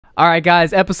All right,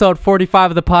 guys, episode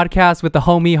 45 of the podcast with the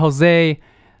homie Jose,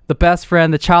 the best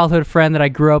friend, the childhood friend that I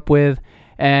grew up with.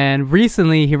 And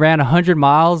recently he ran 100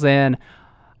 miles and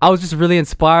I was just really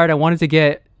inspired. I wanted to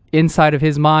get inside of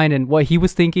his mind and what he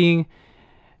was thinking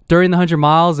during the 100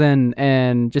 miles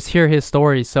and just hear his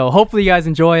story. So hopefully you guys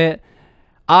enjoy it.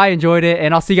 I enjoyed it,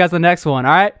 and I'll see you guys in the next one.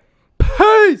 All right?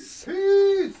 Peace!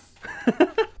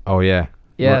 Oh, yeah.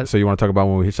 Yeah. So you want to talk about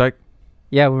when we hitchhiked?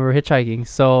 Yeah, we were hitchhiking.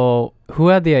 So who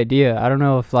had the idea? I don't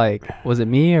know if, was it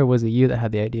me or was it you that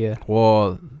had the idea?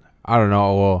 Well, I don't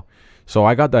know. Well, so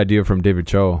I got the idea from David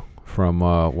Cho from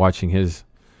watching his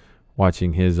when he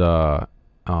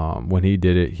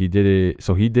did it.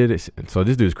 So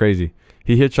this dude's crazy.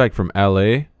 He hitchhiked from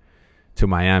LA to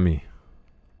Miami.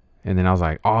 And then I was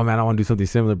like, oh man, I want to do something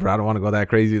similar, but I don't want to go that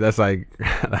crazy. That's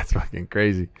that's fucking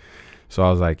crazy. So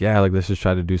I was like, yeah, let's just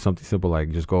try to do something simple,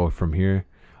 just go from here,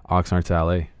 Oxnard to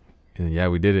LA. And yeah,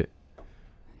 we did it.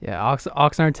 Yeah,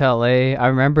 Oxnard to LA. I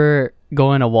remember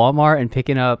going to Walmart and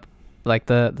picking up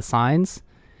the signs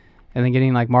and then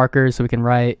getting markers so we can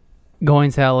write going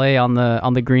to LA on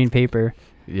the green paper.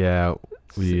 Yeah,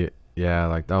 it was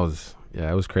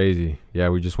crazy. Yeah,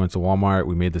 we just went to Walmart,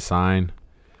 we made the sign.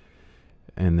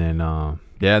 And then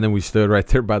then we stood right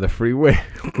there by the freeway.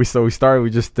 we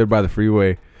just stood by the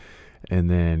freeway. And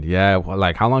then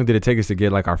how long did it take us to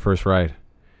get our first ride?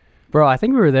 Bro, I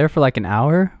think we were there for an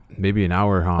hour. Maybe an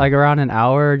hour, huh? Around an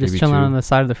hour, just Maybe chilling 2. on the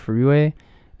side of the freeway.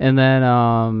 And then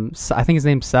I think his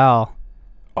name's Sal.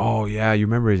 Oh yeah, you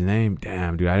remember his name?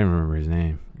 Damn, dude, I didn't remember his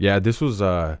name. Yeah, this was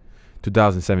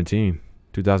 2017.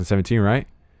 2017, right?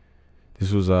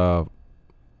 This was 4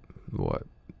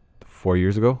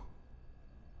 years ago?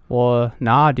 Well,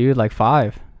 nah, dude,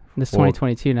 5. This is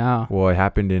 2022 now. Well, it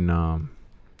happened in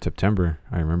September,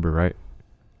 I remember, right?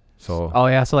 So. Oh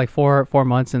yeah, so 4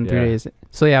 months and 3 days.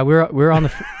 So yeah, we were on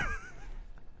the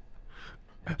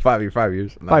 5 years.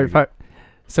 Five.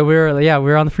 So we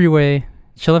were on the freeway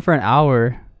chilling for an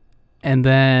hour, and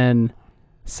then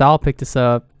Sal picked us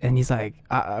up, and he's like,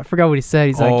 I forgot what he said.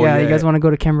 He's like, you guys want to go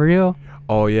to Camarillo?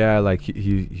 Oh yeah,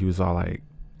 he was all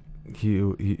he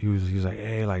was like,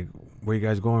 hey, where you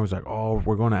guys going? I was like, oh,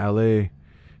 we're going to LA.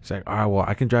 He's like, all right, well,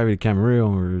 I can drive you to Camarillo.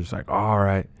 And we were just like, oh, all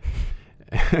right.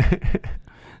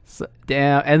 So,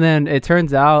 damn. And then it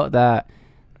turns out that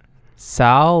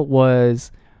Sal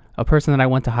was a person that I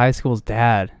went to high school's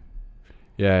dad.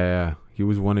 Yeah. He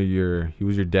was your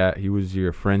dad. He was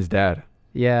your friend's dad.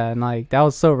 Yeah, and that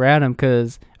was so random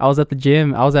because I was at the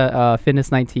gym. I was at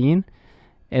Fitness 19.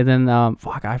 And then,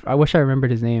 I wish I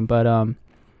remembered his name, but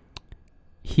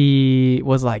he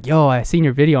was like, yo, I seen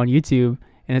your video on YouTube.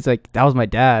 And it's like, that was my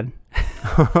dad.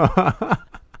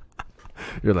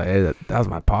 You're like, hey, that was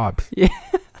my pops. Yeah.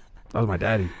 That was my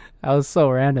daddy. That was so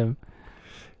random.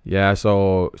 Yeah,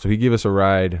 so he gave us a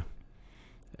ride.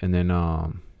 And then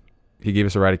he gave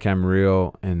us a ride to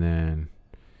Camarillo. And then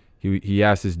he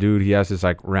asked this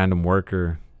random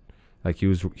worker. He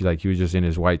was just in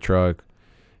his white truck.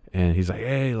 And he's like,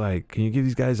 hey, can you give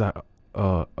these guys a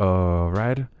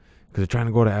ride? Because they're trying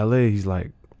to go to LA. He's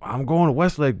like, I'm going to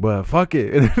Westlake, but fuck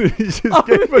it. And then he just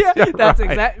gave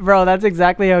us bro. That's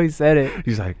exactly how he said it.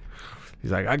 He's like,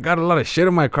 I got a lot of shit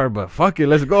in my car, but fuck it,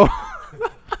 let's go.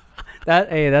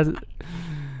 Dude,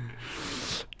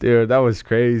 that was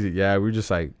crazy. Yeah, we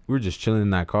were just chilling in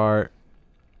that car.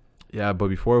 Yeah, but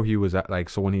before he was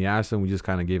so when he asked him, we just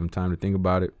kind of gave him time to think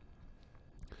about it.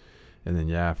 And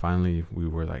then finally we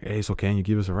were like, hey, so can you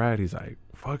give us a ride? He's like,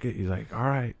 fuck it. He's like, all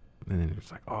right. And then it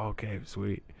was like, oh, okay,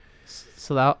 sweet.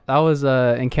 So that was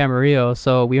in Camarillo.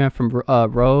 So we went from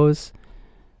Rose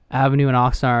Avenue in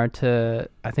Oxnard to,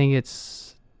 I think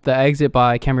it's the exit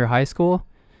by Camarillo High School.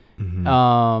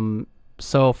 Mm-hmm.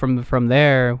 So from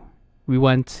there we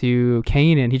went to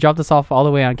Canaan. He dropped us off all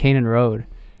the way on Canaan Road.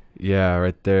 Yeah,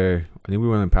 right there. I think we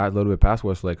went a little bit past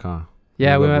Westlake, huh?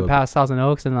 Yeah, we went past Thousand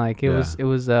Oaks and it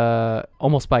was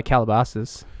almost by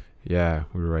Calabasas. Yeah,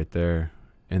 we were right there.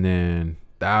 And then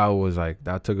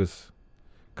that took us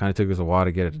a while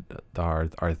to get our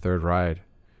third ride,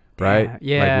 right?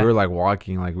 Yeah. We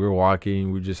were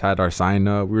walking. We just had our sign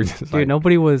up. We were just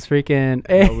nobody was freaking.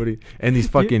 Nobody. And these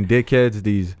fucking dickheads,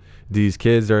 these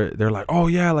kids they're like, oh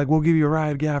yeah, we'll give you a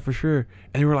ride, yeah, for sure.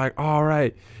 And we were like, all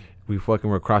right. We fucking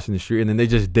were crossing the street, and then they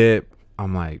just dip.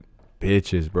 I'm like,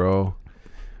 bitches, bro.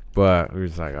 But we were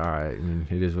just like, all right. I mean,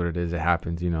 it is what it is. It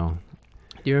happens, Do you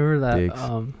remember that Dicks.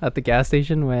 At the gas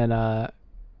station when I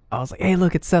was like, hey,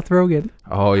 look, it's Seth Rogen.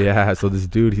 Oh yeah, so this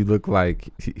dude, he looked like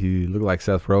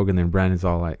Seth Rogen, and Brandon's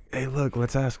all like, hey, look,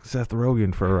 let's ask Seth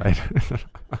Rogen for a ride.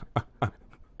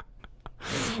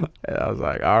 And I was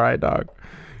like, all right, dog.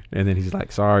 And then he's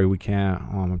like, sorry, we can't.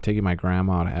 I'm taking my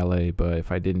grandma to LA, but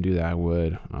if I didn't do that, I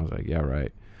would. And I was like, yeah,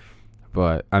 right.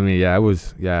 But I mean, yeah, it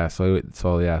was, yeah. So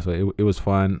it was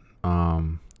fun.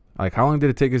 Like, how long did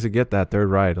it take us to get that third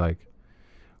ride? Like,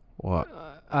 what?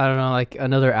 I don't know, like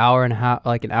another hour and a half,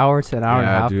 like an hour to an hour and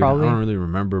a half, dude, probably. I don't really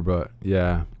remember, but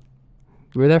yeah.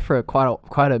 We were there for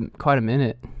quite a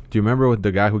minute. Do you remember with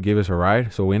the guy who gave us a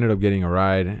ride? So we ended up getting a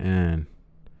ride, and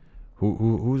who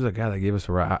was the guy that gave us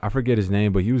a ride? I forget his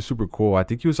name, but he was super cool. I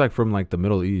think he was like from like the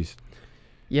Middle East.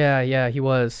 Yeah, he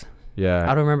was. Yeah.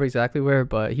 I don't remember exactly where,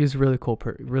 but he was a really cool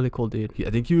dude. I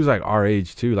think he was like our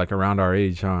age too, like around our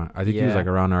age, huh? I think he was like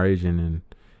around our age, and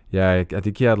yeah, I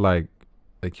think he had like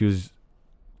he was.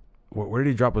 Where did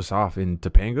he drop us off, in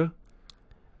Topanga?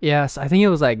 Yes, I think it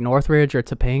was like Northridge or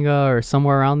Topanga or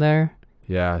somewhere around there.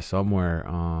 Yeah, somewhere.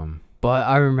 But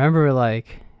I remember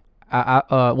like,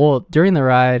 well, during the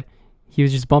ride, he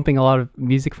was just bumping a lot of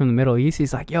music from the Middle East.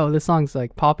 He's like, "Yo, this song's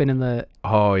like popping in the."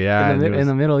 Oh yeah, in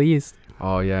the Middle East.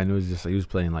 Oh yeah, and it was just he was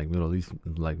playing like Middle Eastern,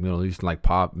 like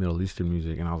pop Middle Eastern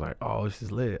music, and I was like, "Oh, this is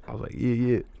lit." I was like,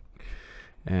 "Yeah."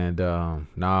 And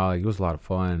like, it was a lot of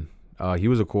fun. He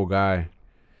was a cool guy.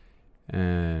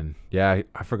 And yeah,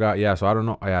 I forgot. Yeah, so I don't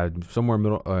know. Yeah, somewhere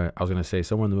middle. I was gonna say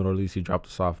somewhere in the Middle East he dropped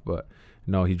us off, but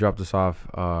no, he dropped us off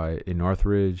in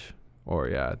Northridge, or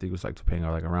yeah, I think it was like Topanga,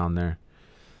 like around there.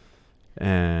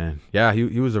 And yeah,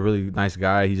 he was a really nice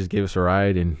guy. He just gave us a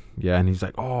ride, and yeah, and he's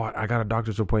like, "Oh, I got a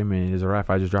doctor's appointment. Is it right if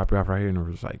I just drop you off right here?" And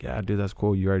we're just like, "Yeah, dude, that's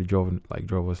cool. You already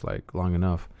drove us like long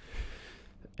enough."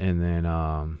 And then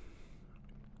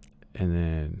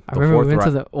I remember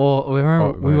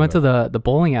we went to the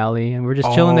bowling alley, and we were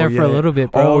just chilling there for a little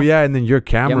bit, bro. Oh yeah, and then your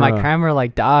camera. Yeah, my camera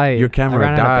like died. Your camera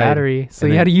ran out of battery, so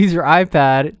you had to use your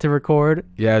iPad to record.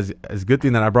 Yeah, it's a good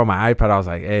thing that I brought my iPad. I was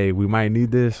like, hey, we might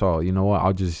need this, so you know what?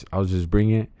 I'll just bring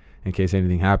it in case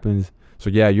anything happens. So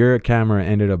yeah, your camera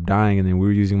ended up dying, and then we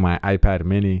were using my iPad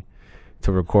Mini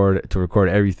to record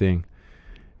everything.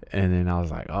 And then I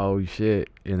was like, oh, shit.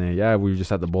 And then, yeah, we were just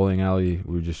at the bowling alley.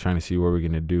 We were just trying to see what we were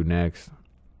going to do next.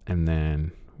 And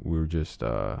then we were just,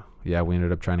 we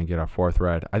ended up trying to get our fourth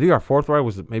ride. I think our fourth ride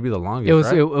was maybe the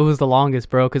longest, right? It was the longest,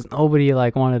 bro, because nobody,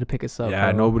 like, wanted to pick us up.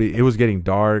 Yeah, bro. nobody. It was getting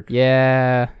dark.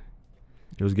 Yeah.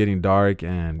 It was getting dark,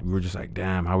 and we were just like,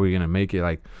 damn, how are we going to make it?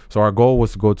 Like, so our goal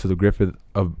was to go to the Griffith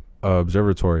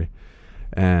Observatory.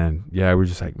 And yeah, we're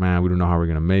just like, man, we don't know how we're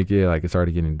gonna make it. Like, it's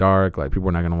already getting dark. Like, people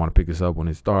are not gonna want to pick us up when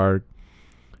it's dark.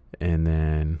 And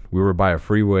then we were by a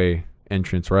freeway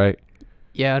entrance, right?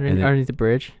 Yeah, underneath the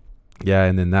bridge. Yeah,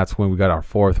 and then that's when we got our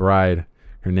fourth ride.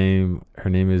 Her name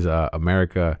is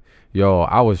America. Yo,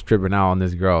 I was tripping out on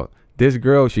this girl. This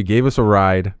girl, she gave us a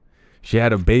ride. She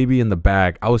had a baby in the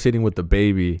back. I was sitting with the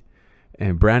baby,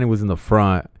 and Brandon was in the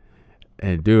front.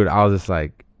 And dude, I was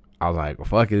like, well,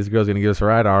 fuck it, this girl's gonna give us a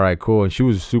ride. All right, cool. And she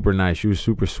was super nice. She was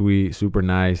super sweet, super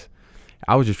nice.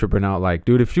 I was just tripping out, like,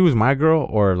 dude, if she was my girl,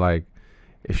 or like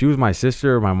if she was my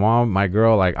sister, my mom, my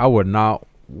girl, like, I would not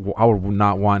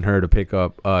want her to pick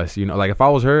up us. You know, like, if I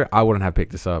was her, I wouldn't have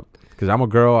picked us up, because I'm a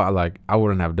girl. I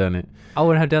wouldn't have done it. I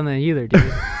wouldn't have done that either,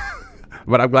 dude.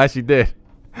 But I'm glad she did.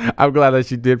 I'm glad that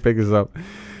she did pick us up.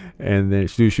 And then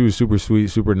she was super sweet,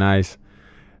 super nice.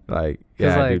 Like,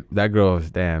 yeah, like, dude, that girl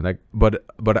is damn. Like, but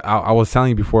I was telling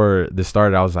you before this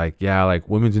started, I was like, yeah, like,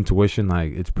 women's intuition,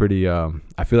 like, it's pretty.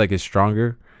 I feel like it's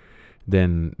stronger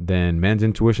than men's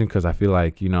intuition, because I feel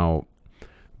like, you know,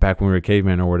 back when we were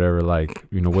cavemen or whatever, like,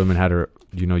 you know, women had to,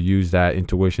 you know, use that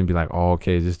intuition, be like, oh,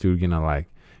 okay, is this dude gonna, like,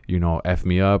 you know, F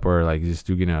me up, or like, is this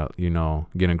dude gonna, you know,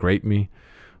 gonna grape me?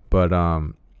 But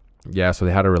yeah, so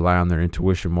they had to rely on their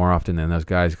intuition more often than us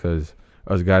guys, because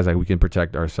us guys, like, we can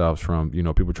protect ourselves from, you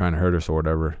know, people trying to hurt us or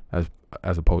whatever,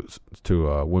 as opposed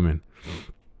to women.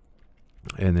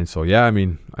 And then, so yeah, I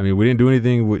mean we didn't do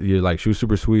anything. You, like, she was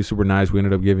super sweet, super nice. We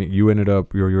ended up giving, you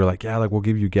were like, yeah, like, we'll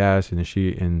give you gas,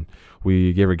 and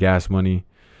we gave her gas money.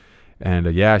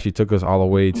 And yeah, she took us all the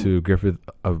way to Griffith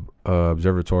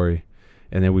Observatory,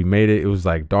 and then we made it. It was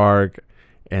like dark.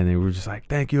 And then we were just like,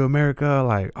 thank you, America.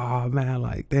 Like, oh man,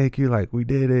 like, thank you. Like, we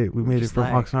did it. We made it from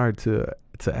Oxnard to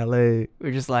LA.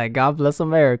 We're just like, God bless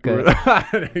America.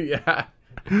 Yeah.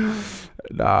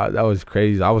 Nah, that was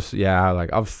crazy. I'm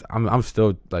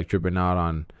still, like, tripping out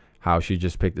on how she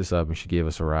just picked us up and she gave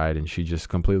us a ride, and she just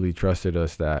completely trusted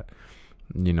us that,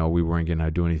 you know, we weren't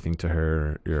gonna do anything to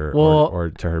her or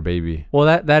to her baby.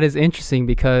 Well, that is interesting,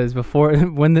 because before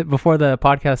the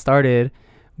podcast started,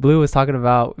 Blue was talking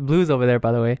about, Blue's over there,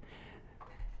 by the way.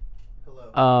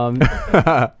 Hello.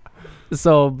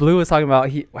 So Blue was talking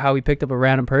about how he picked up a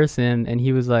random person, and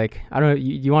he was like, I don't know,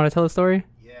 you want to tell the story?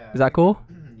 Yeah. Is that cool?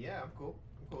 Yeah, I'm cool.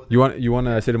 You want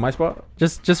to sit in my spot?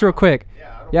 Just real quick.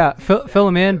 Yeah, I don't Yeah, fill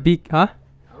them in. Huh?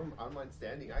 I don't mind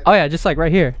standing. Oh yeah, just like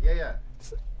right here. Yeah.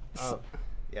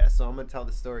 Yeah. So I'm gonna tell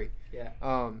the story. Yeah.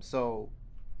 So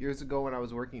years ago when I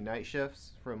was working night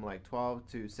shifts from like 12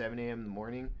 to 7 a.m. in the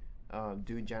morning,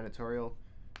 doing janitorial,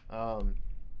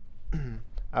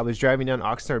 I was driving down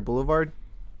Oxnard Boulevard,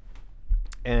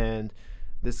 and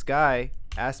this guy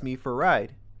asked me for a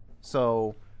ride.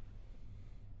 So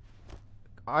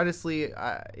honestly,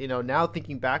 now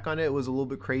thinking back on it, it was a little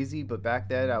bit crazy, but back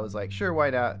then I was like, sure, why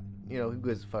not? Who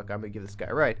gives a fuck? I'm gonna give this guy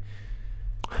a ride.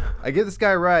 I give this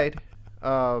guy a ride,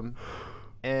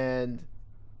 and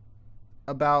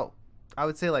about, I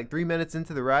would say like 3 minutes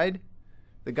into the ride,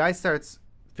 the guy starts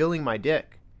feeling my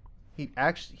dick.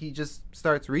 He just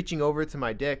starts reaching over to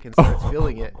my dick and starts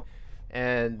feeling it,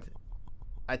 and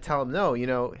I tell him no,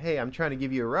 hey, I'm trying to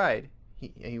give you a ride.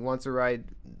 He wants a ride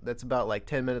that's about like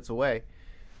 10 minutes away.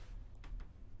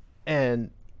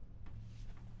 And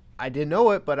I didn't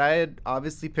know it, but I had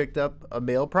obviously picked up a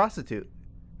male prostitute,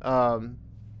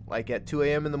 like at 2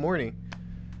 a.m. in the morning.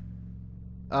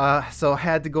 So I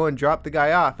had to go and drop the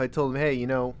guy off. I told him, hey,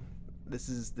 this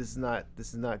is not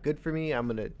good for me. I'm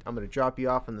gonna drop you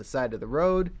off on the side of the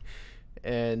road,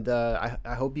 and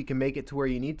I hope you can make it to where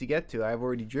you need to get to. I've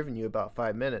already driven you about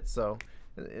 5 minutes. So,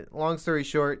 long story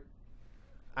short,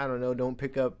 I don't know. Don't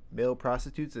pick up male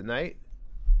prostitutes at night.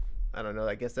 I don't know.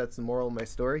 I guess that's the moral of my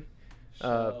story.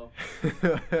 Bro,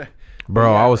 Yeah.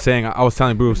 I was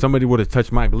telling bro, if somebody would have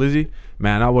touched Mike Glizzy,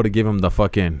 man, I would have given him the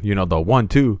fucking, the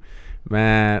 1-2,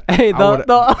 man. Hey,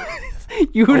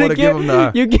 you would have given him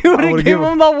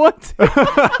the what?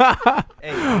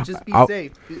 Hey, just be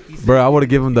safe. Be safe. Bro, I would have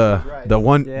given him the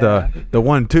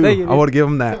 1-2. I would have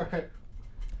given him that. Right.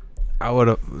 I would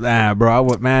have, bro. I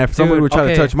would, man. If somebody Dude, would try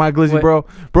to okay. touch my Glizzy, Wait. bro.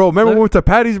 Remember when we went to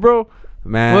Patty's, bro?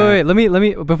 Man. Wait. Let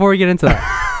me before we get into that.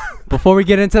 Before we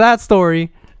get into that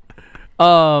story.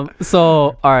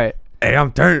 So all right. Hey,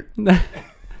 I'm turned.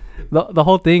 The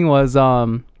whole thing was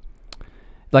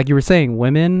like you were saying,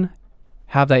 women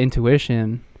have that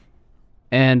intuition,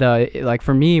 and like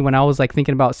for me, when I was like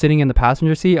thinking about sitting in the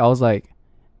passenger seat, I was like,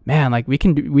 man, like we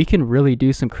can really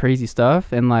do some crazy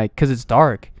stuff, and like because it's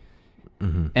dark.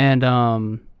 Mm-hmm.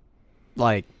 And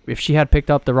like if she had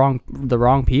picked up the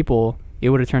wrong people, it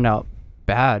would have turned out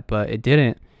bad, but it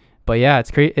didn't. But yeah,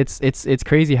 it's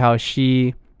crazy how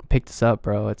she picked us up,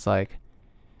 bro. It's like,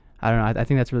 I don't know, I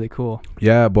think that's really cool.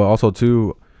 Yeah, but also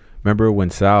too, remember when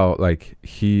Sal, like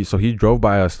he drove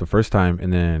by us the first time,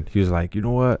 and then he was like, you know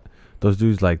what, those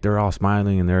dudes, like they're all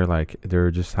smiling and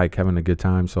they're just like having a good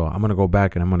time, so I'm gonna go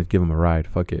back and I'm gonna give them a ride,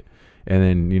 fuck it. And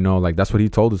then like that's what he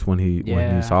told us when he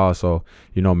saw us. So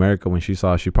America, when she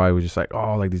saw us, she probably was just like,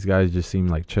 oh, like these guys just seem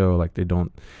like chill, like they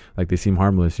seem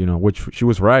harmless, which she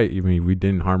was right. I mean, we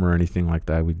didn't harm her or anything like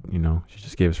that. We she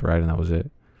just gave us a ride and that was it.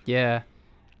 Yeah,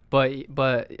 but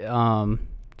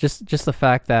just the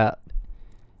fact that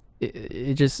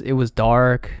it was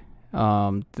dark,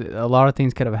 a lot of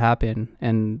things could have happened,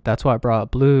 and that's why I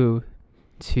brought Blue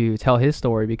to tell his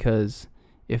story, because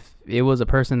if it was a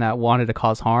person that wanted to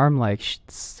cause harm, like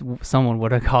someone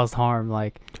would have caused harm.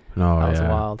 Like, no, that was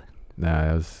wild.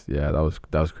 Nah, that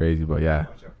was crazy. But yeah,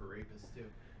 Watch out for rapists too.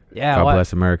 Yeah, God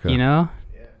bless America. Yeah.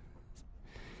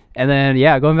 And then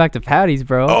going back to Patty's,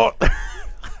 bro.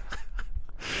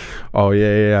 Oh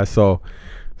yeah. So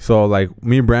like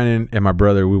me and Brandon and my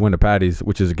brother, we went to Patty's,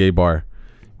 which is a gay bar.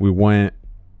 We went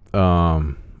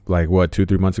like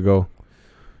 2-3 months ago.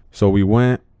 So we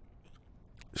went.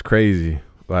 It's crazy.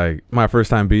 Like my first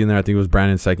time being there, I think it was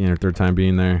Brandon's second or third time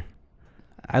being there.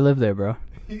 I live there, bro.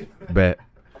 Bet.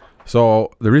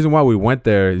 So the reason why we went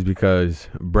there is because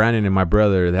Brandon and my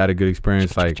brother, they had a good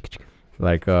experience. Like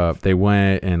they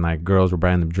went and like girls were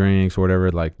buying them drinks or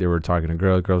whatever. Like they were talking to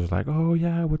girls. Girls were like, oh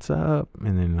yeah, what's up?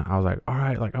 And then I was like, all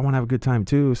right, like I want to have a good time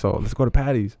too. So let's go to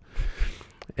Patty's.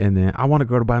 And then I want to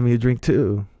go to buy me a drink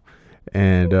too.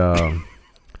 And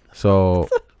so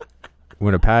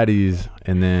went to Patty's,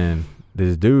 and then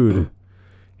this dude,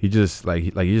 he just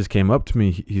he just came up to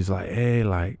me. He's like, hey,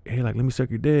 let me suck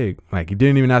your dick. Like he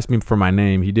didn't even ask me for my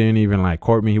name. He didn't even like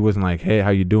court me. He wasn't like, hey, how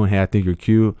you doing? Hey, I think you're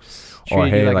cute. Or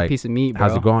Treated hey, you like like a piece of meat, bro.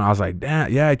 how's it going? I was like,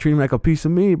 damn, yeah, I treat him like a piece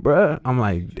of meat, bro. I'm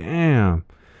like, damn,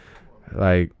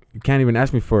 like you can't even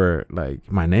ask me for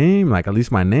like my name, like at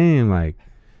least my name, like,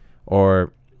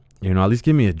 or at least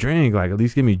give me a drink, like at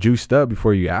least get me juiced up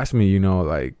before you ask me,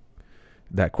 like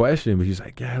that question. But he's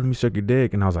like, yeah, let me suck your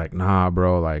dick. And I was like, nah,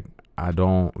 bro, like I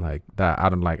don't like that. I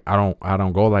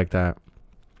don't go like that.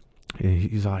 And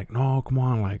he's like, no, come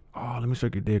on, like, oh, let me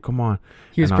suck your dick, come on.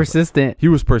 He was And I was like- persistent. He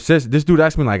was persistent. This dude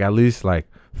asked me like at least like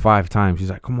 5 times. He's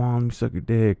like, come on, let me suck your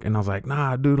dick. And I was like,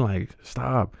 nah, dude, like,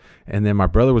 stop. And then my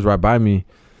brother was right by me,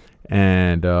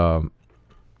 and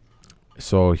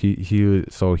so he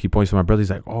points to my brother. He's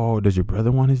like, oh, does your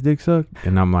brother want his dick sucked?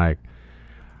 And I'm like,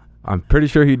 I'm pretty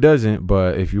sure he doesn't,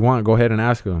 but if you want, go ahead and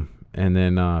ask him. And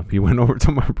then he went over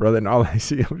to my brother, and all I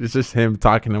see was just him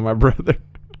talking to my brother.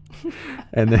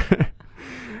 and then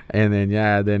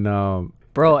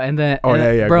Bro, and then oh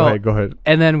and, yeah, bro, go ahead.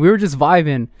 and then we were just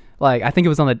vibing. Like, I think it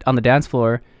was on the dance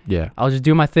floor. Yeah. I was just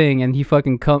doing my thing, and he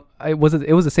fucking it was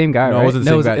the same guy, No, right? it wasn't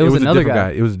the same guy. It was a another different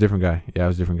guy. It was a different guy. Yeah, it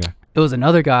was a different guy. It was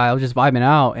another guy. I was just vibing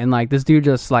out, and like this dude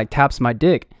just like taps my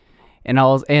dick, and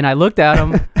I looked at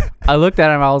him. I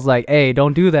was like, hey,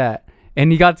 don't do that.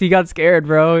 And he got scared,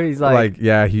 bro. He's like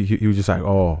Yeah, he was just like,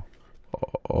 oh,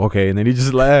 okay, and then he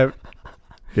just left.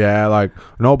 Yeah, like,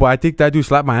 no, but I think that dude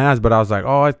slapped my ass, but I was like,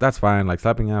 oh, that's fine. Like,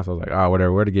 slapping ass, I was like, oh,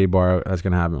 whatever. We're at a gay bar. That's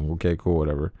going to happen. Okay, cool,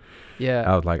 whatever. yeah.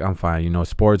 I was like, I'm fine. You know,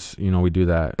 sports, you know, we do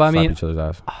that. But I slap mean, each other's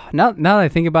ass. Now that I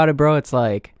think about it, bro, it's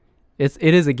like it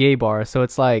is a gay bar, so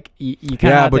it's like you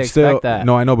kind of have to but still, expect that.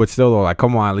 no, I know, but still, though, like,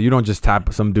 come on. You don't just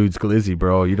tap some dude's glizzy,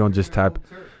 bro. You don't just tap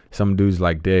some dude's,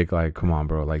 like, dick. Like, come on,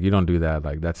 bro. Like, you don't do that.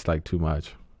 Like, that's, like, too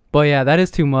much. But yeah, that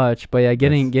is too much. But yeah,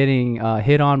 getting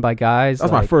hit on by guys.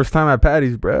 That's my first time at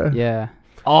Patty's, bro. Yeah.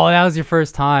 Oh, that was your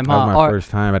first time, huh? That was my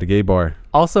first time at a gay bar.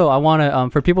 Also, I want to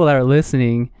for people that are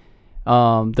listening,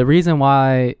 the reason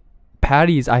why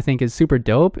Patty's I think is super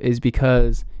dope is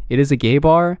because it is a gay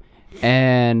bar,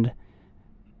 and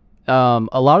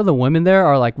a lot of the women there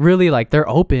are like really like they're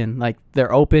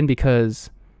open because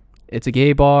it's a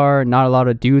gay bar. Not a lot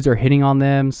of dudes are hitting on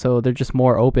them, so they're just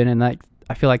more open, and like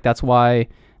I feel like that's why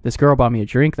this girl bought me a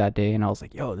drink that day, and I was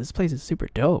like, yo, this place is super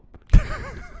dope.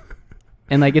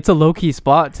 And like it's a low key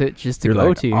spot to You're go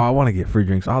like, to. oh, I want to get free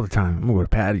drinks all the time. I'm gonna go to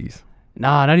Patty's.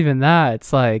 Nah, not even that.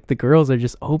 It's like the girls are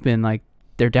just open, like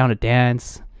they're down to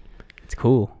dance. It's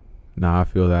cool. Nah, I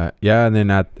feel that. Yeah, and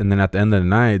then at the end of the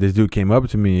night, this dude came up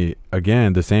to me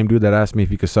again. The same dude that asked me if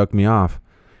he could suck me off.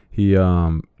 He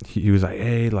was like,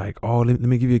 hey, like, oh, let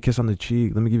me give you a kiss on the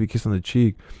cheek. Let me give you a kiss on the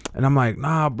cheek. And I'm like,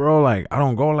 nah, bro, like I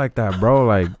don't go like that, bro.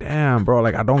 Like, damn, bro,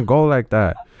 like I don't go like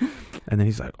that. And then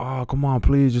he's like, oh, come on,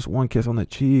 please, just one kiss on the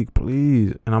cheek,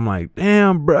 please. And I'm like,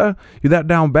 damn, bro, you that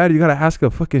down bad? You gotta ask a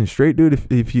fucking straight dude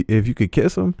if you could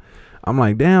kiss him. I'm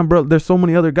like, damn, bro, there's so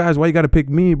many other guys. Why you gotta pick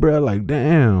me, bro? Like,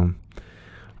 damn.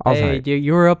 I was Hey, like, dude,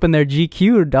 you were up in their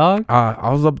GQ, dog.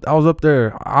 I was up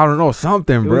there. I don't know,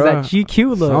 something, It bro. was that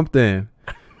GQ look. Something.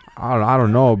 I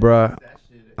don't know, bro.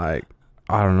 Like,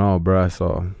 I don't know, bro.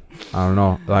 So I don't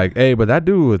know. Like, hey, but that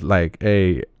dude was like,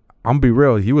 hey, I'm gonna be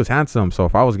real. He was handsome. So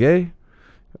if I was gay,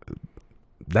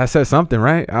 that says something,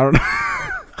 right? I don't know.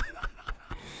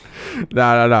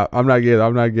 No. I'm not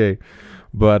gay.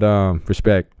 But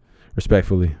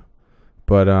respectfully.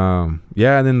 But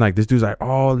yeah. And then like this dude's like,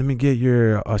 oh, let me get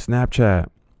your Snapchat.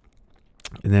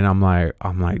 And then I'm like,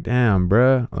 damn,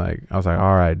 bruh. Like, I was like,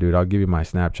 all right, dude, I'll give you my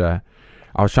Snapchat.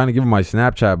 I was trying to give him my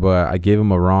Snapchat, but I gave him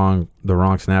the wrong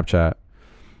Snapchat.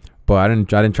 But I didn't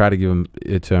try to give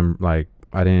it to him. Like,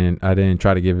 I didn't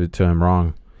try to give it to him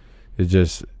wrong. It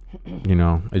just,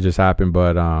 it just happened.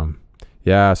 But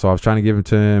yeah. So I was trying to give it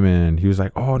to him, and he was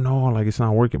like, oh no, like it's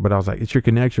not working. But I was like, it's your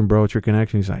connection, bro. It's your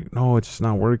connection. He's like, no, it's just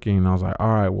not working. And I was like, all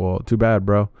right, well, too bad,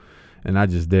 bro. And I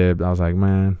just dipped. I was like,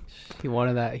 man. He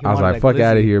wanted that. I was like, fuck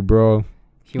out of here, bro.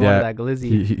 He wanted that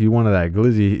glizzy. He wanted that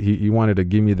glizzy. He wanted to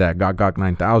give me that Gok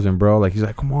 9000, bro. Like, he's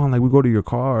like, come on, like, we go to your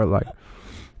car. Like,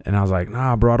 and I was like,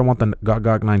 nah, bro, I don't want the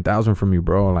Gok 9000 from you,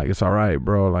 bro. Like, it's all right,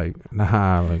 bro. Like,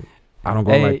 nah, like, I don't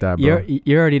go like that, bro.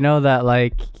 You already know that,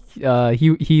 like,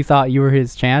 he thought you were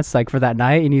his chance, like, for that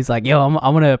night, and he's like, yo, I'm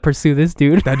gonna pursue this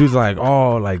dude. That dude's like,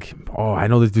 oh, I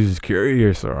know this dude is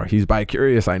curious, or he's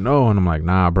bi-curious, I know. And I'm like,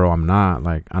 nah, bro, I'm not.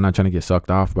 Like, I'm not trying to get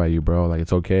sucked off by you, bro. Like,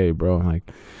 it's okay, bro.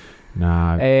 Like,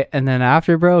 nah. Hey, and then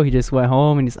after, bro, he just went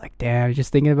home, and he's like, damn, he's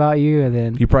just thinking about you. And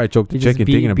then He probably choked the chicken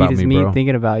thinking about me, bro.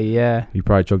 Thinking about you, yeah. He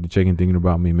probably choked the chicken thinking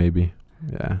about me, maybe.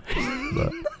 Yeah.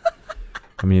 But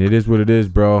I mean, it is what it is,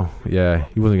 bro. Yeah,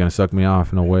 he wasn't gonna suck me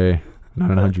off, no way. Not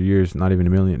in 100 years, not even a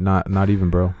million, not even,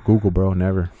 bro. Google, bro,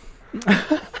 never.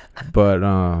 But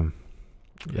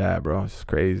yeah, bro, it's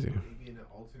crazy.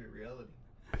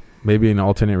 Maybe in an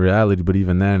alternate reality, but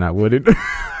even then, I wouldn't.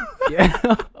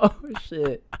 Yeah. Oh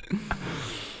shit.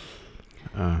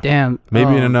 Damn.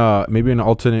 Maybe in an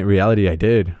alternate reality, I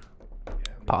did.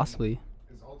 Possibly.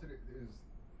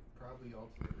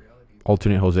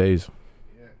 Alternate Jose's.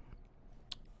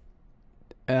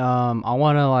 I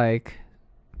want to like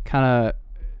kind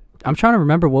of I'm trying to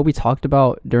remember what we talked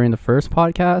about during the first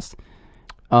podcast.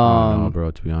 I don't know,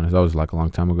 bro. To be honest, that was like a long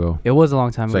time ago. It was a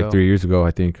long time It's ago. like 3 years ago,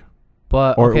 I think.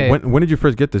 But Or okay, when did you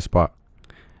first get this spot?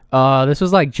 this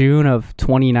was like June of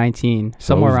 2019, So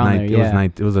somewhere it was around there. It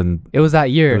Yeah, was that year. it was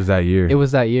that year. It was that year. It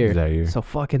was that year. It was that year. So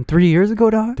fucking 3 years ago,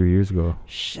 dog. 3 years ago.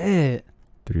 Shit.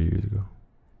 3 years ago.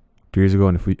 3 years ago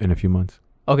in a few months.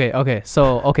 Okay.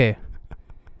 So okay,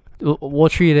 we'll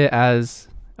treat it as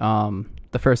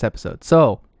the first episode.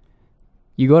 So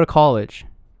you go to college.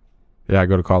 Yeah, I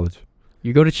go to college.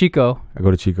 You go to Chico. I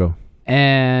go to Chico.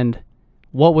 And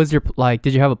what was your like?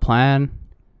 Did you have a plan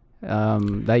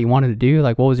that you wanted to do?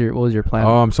 Like, what was your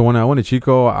plan? So when I went to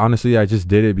Chico, honestly, I just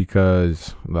did it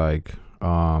because like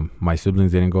my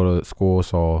siblings didn't go to school,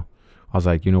 so I was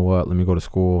like, you know what, let me go to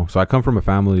school. So I come from a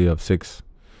family of 6,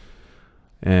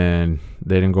 and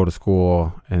they didn't go to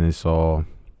school, and then so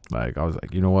like I was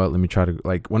like, you know what, let me try to,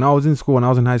 like, when I was in school, when I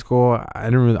was in high school, I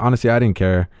didn't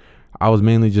care. I was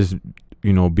mainly just,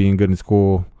 you know, being good in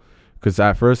school. Because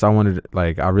at first I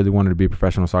really wanted to be a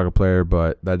professional soccer player,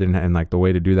 but that didn't, and like the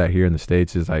way to do that here in the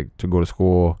States is like to go to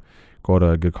school, go to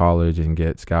a good college and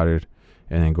get scouted,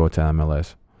 and then go to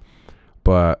MLS.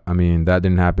 But I mean, that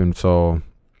didn't happen. So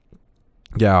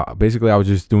yeah, basically I was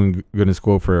just doing good in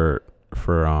school for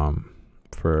the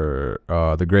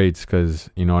grades,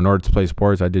 because, you know, in order to play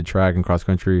sports, I did track and cross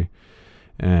country,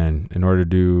 and in order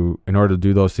to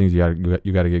do those things, you got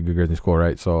to get good grades in school,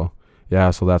 right? So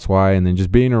yeah, so that's why. And then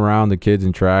just being around the kids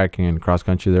in track and cross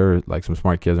country, there were like some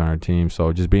smart kids on our team.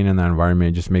 So just being in that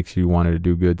environment just makes you want to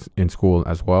do good in school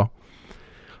as well.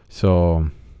 So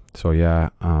yeah.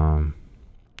 So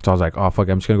I was like, oh fuck,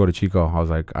 I'm just gonna go to Chico. I was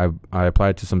like, I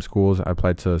applied to some schools. I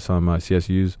applied to some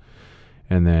CSUs,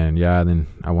 and then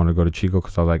I want to go to Chico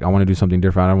because I was like, I want to do something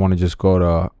different. I don't want to just go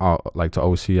to to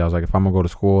OC. I was like, if I'm gonna go to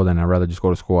school, then I'd rather just go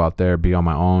to school out there, be on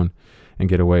my own, and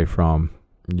get away from,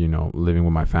 you know, living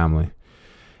with my family.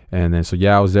 And then, so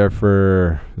yeah, I was there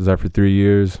for 3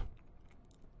 years.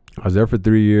 I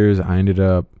ended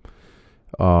up,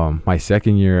 my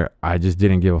second year, I just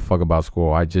didn't give a fuck about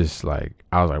school. I was like,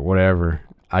 whatever.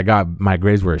 My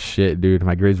grades were shit, dude.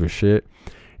 My grades were shit.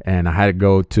 And I had to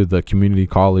go to the community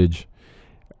college.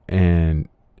 And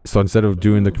so instead of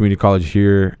doing the community college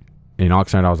here in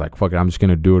Oxnard, I was like, fuck it, I'm just going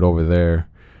to do it over there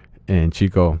in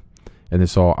Chico. And then,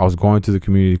 so I was going to the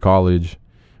community college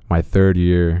my third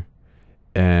year.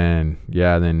 And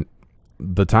yeah, then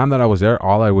the time that I was there,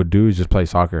 all I would do is just play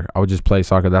soccer. I would just play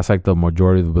soccer. That's like the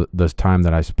majority of the time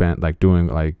that I spent like doing,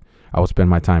 like I would spend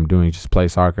my time doing just play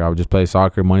soccer. I would just play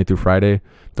soccer Monday through Friday.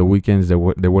 The weekends there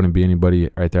wouldn't be anybody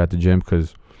right there at the gym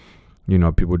because, you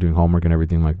know, people doing homework and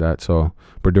everything like that. So,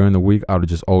 but during the week, I would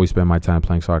just always spend my time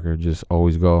playing soccer. Just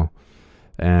always go.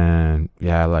 And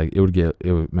yeah, like it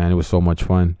was so much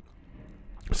fun.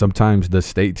 Sometimes the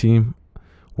state team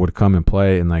would come and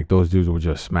play, and like those dudes would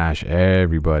just smash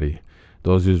everybody.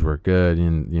 Those dudes were good,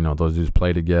 and, you know, those dudes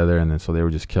play together, and then so they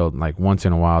were just killed. Like once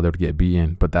in a while they would get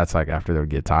beaten, but that's like after they would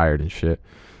get tired and shit.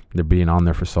 They're being on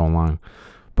there for so long.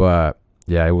 But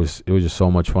yeah, it was just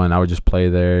so much fun. I would just play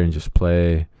there and just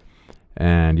play.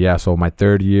 And yeah, so my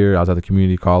third year I was at the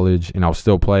community college, and I would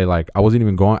still play. Like I couldn't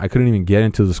even get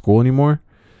into the school anymore.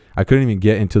 I couldn't even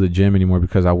get into the gym anymore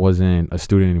because I wasn't a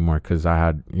student anymore, because I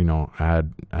had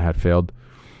failed.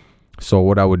 So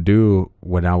what I would do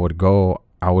when I would go,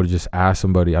 I would just ask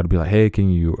somebody. I'd be like, hey,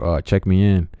 can you check me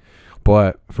in?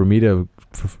 But for me to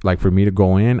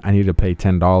go in, I needed to pay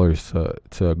 $10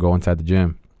 to go inside the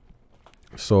gym.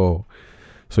 So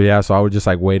yeah, so I would just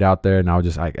like wait out there, and I would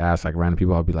just like ask like random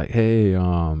people. I'd be like, hey,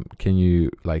 can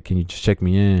you just check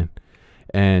me in?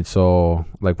 And so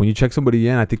like when you check somebody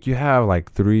in, I think you have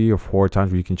like 3 or 4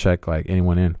 times where you can check like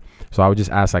anyone in. So I would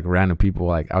just ask like random people.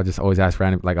 Like I would just always ask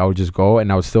random. Like I would just go, and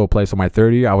I would still play. So my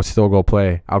third year, I would still go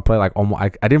play. I would play like almost. I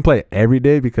didn't play every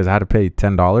day because I had to pay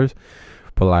 $10.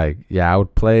 But like, yeah, I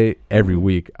would play every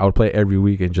week. I would play every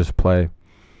week and just play.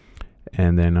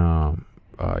 And then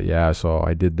yeah, so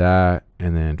I did that,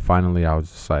 and then finally I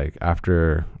was just like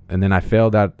after. And then I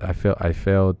failed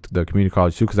the community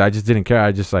college too, because I just didn't care.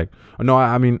 I just like, no,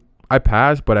 I mean, I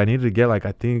passed, but I needed to get like,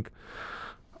 I think,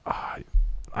 I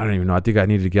don't even know. I think I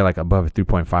needed to get like above a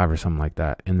 3.5 or something like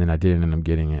that. And then I didn't end up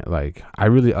getting it. Like I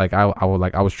really, like I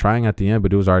was trying at the end,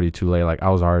 but it was already too late. Like I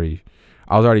was already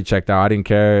checked out. I didn't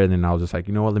care. And then I was just like,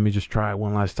 you know what, let me just try it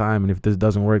one last time. And if this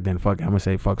doesn't work, then fuck it, I'm gonna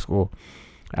say fuck school.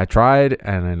 I tried,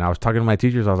 and then I was talking to my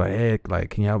teachers. I was like, hey,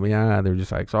 like, can you help me out? They were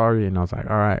just like, sorry. And I was like,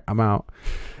 all right, I'm out.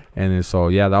 And then so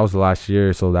yeah, that was the last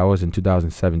year. So that was in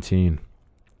 2017.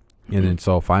 And then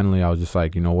so finally I was just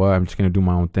like, you know what, I'm just gonna do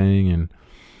my own thing.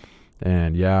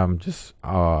 And yeah, I'm just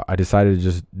I decided to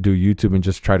just do YouTube and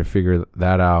just try to figure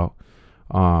that out.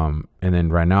 And then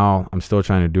right now I'm still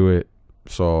trying to do it.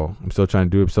 So I'm still trying to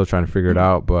do it, still trying to figure it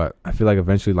out. But I feel like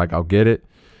eventually, like, I'll get it.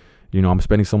 You know, I'm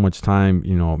spending so much time,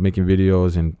 you know, making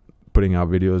videos and putting out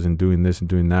videos and doing this and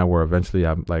doing that, where eventually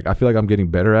I'm like, I feel like I'm getting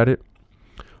better at it.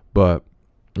 But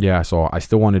yeah, so I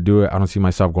still want to do it. I don't see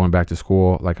myself going back to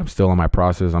school. Like, I'm still in my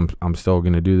process. I'm still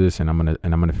gonna do this, and I'm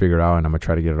gonna figure it out, and I'm gonna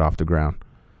try to get it off the ground.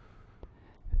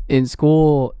 In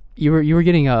school, you were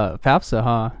getting a FAFSA,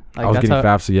 huh? Like, I was getting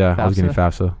FAFSA. Yeah, I was getting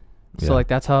FAFSA? FAFSA. So Yeah. like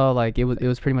that's how like it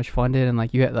was pretty much funded, and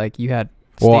like you had Well,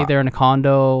 stayed there in a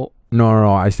condo.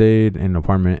 No. I stayed in an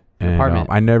apartment, and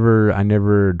I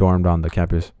never dormed on the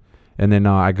campus. And then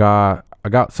I got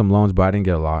some loans, but I didn't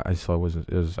get a lot. So it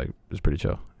was pretty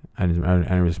chill. I didn't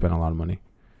really spend a lot of money.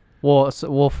 Well,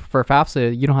 for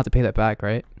FAFSA, you don't have to pay that back,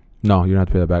 right? No, you don't have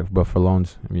to pay that back. But for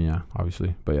loans, I mean, yeah,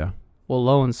 obviously. But yeah, Well,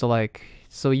 loans.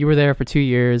 So you were there for 2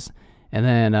 years, and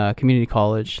then community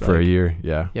college for a year,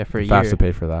 yeah. Yeah, for a FAFSA year.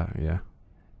 pay for that, yeah.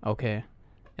 Okay,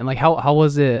 and like how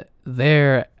was it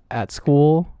there at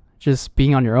school? Just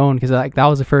being on your own, because like that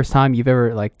was the first time you've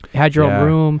ever like had your own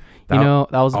room. That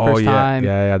was the first time.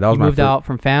 Yeah. That was you moved out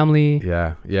from family.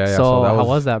 Yeah. So how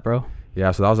was that, bro?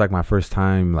 Yeah, so that was like my first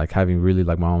time like having really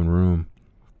like my own room,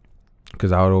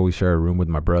 because I would always share a room with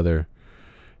my brother,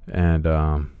 and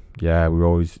yeah, we would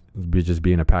always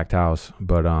be in a packed house.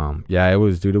 But yeah, it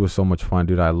was so much fun,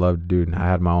 dude. I loved, dude. I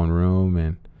had my own room,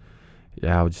 and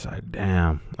yeah, I was just like,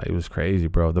 damn, like, it was crazy,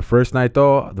 bro. The first night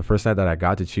that I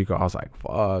got to Chico, I was like,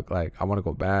 fuck, like, I want to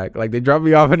go back. Like, they dropped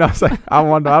me off, and I was like, I don't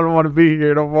want to be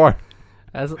here no more.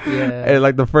 And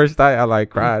like the first night, I like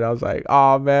cried. I was like,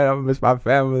 oh man, I miss my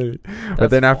family. But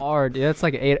then after, hard. Yeah, it's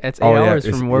like eight hours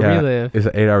from where we live. It's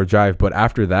an 8-hour drive. But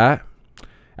after that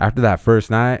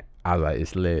first night, I was like,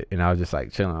 it's lit. And I was just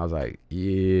like chilling. I was like,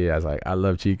 yeah. I was like, I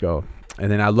love Chico.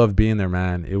 And then I loved being there,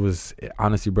 man. It was,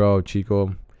 honestly, bro,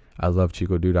 Chico, I love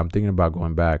Chico, dude. I'm thinking about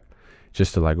going back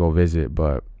just to like go visit.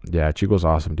 But yeah, Chico's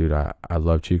awesome, dude. I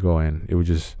love Chico, and it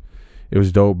was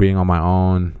dope being on my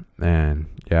own. And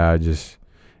yeah,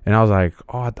 and I was like,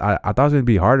 oh, I thought it was gonna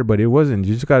be harder, but it wasn't.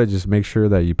 You just gotta just make sure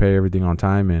that you pay everything on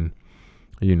time, and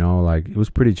you know, like, it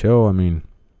was pretty chill. I mean,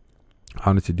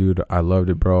 honestly, dude, I loved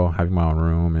it, bro. Having my own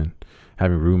room and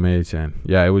having roommates, and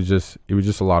yeah, it was just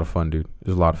a lot of fun, dude. It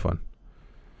was a lot of fun.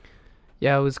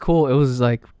 Yeah, it was cool. It was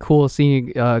like cool seeing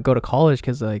you go to college,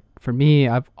 because like for me,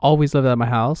 I've always lived at my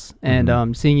house,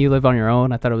 and seeing you live on your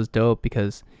own, I thought it was dope,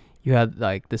 because you had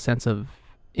like the sense of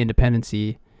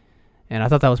independency, and I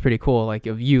thought that was pretty cool. Like,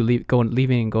 of you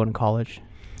leaving and going to college.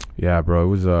 Yeah, bro,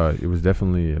 it was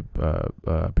definitely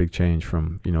a big change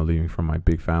from, you know, leaving from my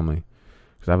big family,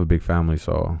 because I have a big family.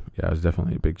 So yeah, it was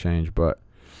definitely a big change. But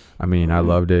I mean, I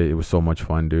loved it. It was so much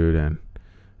fun, dude, and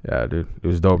yeah, dude, it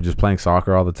was dope. Just playing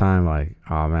soccer all the time. Like,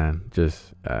 oh man,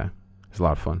 it's a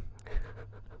lot of fun.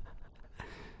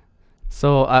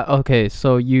 So okay,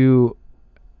 so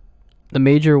the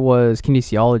major was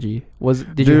kinesiology.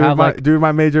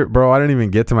 My major, bro? I didn't even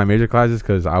get to my major classes,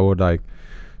 because I would like.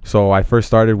 So I first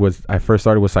started with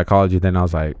psychology. Then I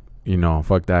was like, you know,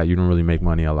 fuck that. You don't really make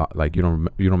money a lot. Like, you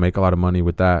don't make a lot of money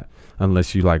with that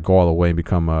unless you like go all the way and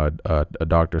become a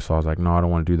doctor. So I was like, no, I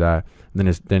don't want to do that. And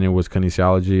then it was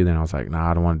kinesiology. Then I was like, nah,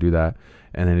 I don't want to do that.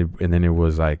 And then it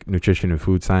was like nutrition and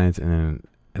food science. And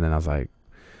then I was like,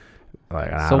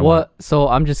 So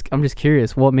I'm just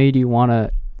curious. What made you want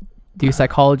to do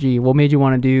psychology? What made you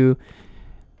want to do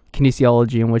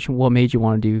kinesiology, and what made you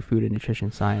want to do food and nutrition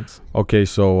science? Okay,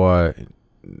 so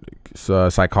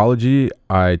psychology,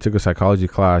 I took a psychology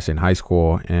class in high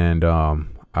school, and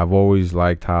I've always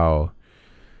liked how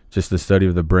just the study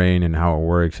of the brain and how it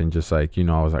works, and just like, you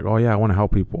know, I was like, oh yeah, I want to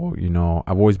help people. You know,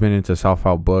 I've always been into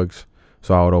self-help books,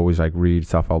 so I would always like read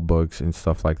self-help books and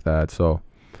stuff like that. So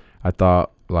I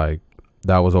thought like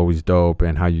that was always dope,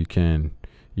 and how you can,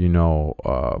 you know,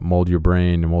 mold your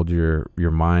brain and mold your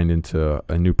mind into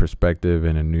a new perspective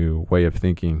and a new way of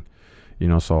thinking, you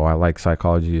know. So I like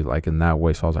psychology like in that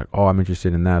way. So I was like, oh, I'm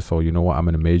interested in that. So you know what, I'm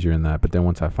going to major in that. But then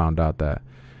once I found out that,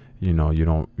 you know, you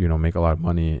don't make a lot of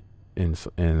money and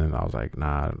I was like,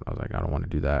 nah, I don't want to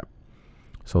do that.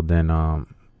 So then,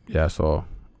 so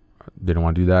I didn't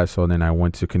want to do that. So then I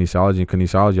went to kinesiology, and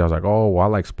kinesiology, I was like, oh, well, I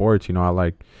like sports, you know, I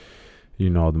like, you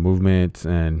know, the movements,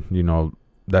 and, you know,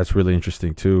 that's really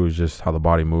interesting too, is just how the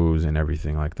body moves and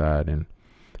everything like that, and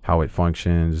how it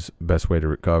functions, best way to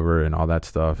recover and all that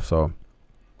stuff. So,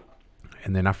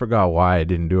 and then I forgot why I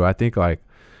didn't do it. I think like,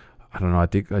 I don't know, I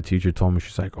think a teacher told me,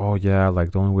 she's like, oh yeah,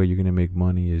 like the only way you're going to make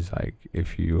money is like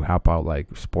if you help out like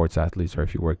sports athletes, or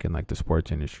if you work in like the sports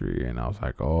industry. And I was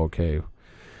like, oh, okay.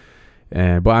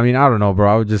 But I mean, I don't know,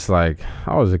 bro. I was just like,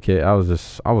 I was a kid. I was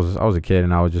a kid,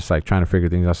 and I was just like trying to figure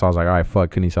things out. So I was like, all right,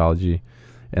 fuck kinesiology,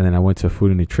 and then I went to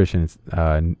food and nutrition,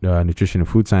 nutrition and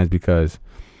food science because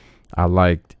I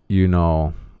liked,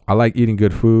 I like eating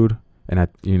good food, and I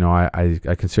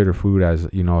consider food as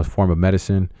a form of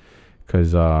medicine,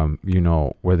 because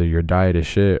whether your diet is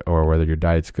shit or whether your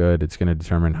diet's good, it's gonna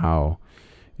determine how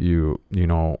you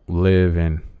live,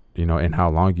 and how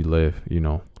long you live,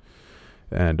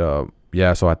 and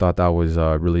yeah, so I thought that was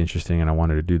really interesting, and I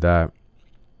wanted to do that,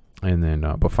 and then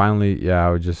but finally,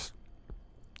 yeah,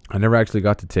 I never actually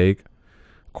got to take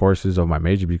courses of my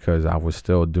major because I was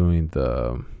still doing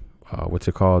the what's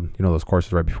it called? Those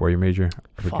courses right before your major.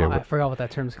 I forgot what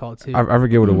that term's called too. I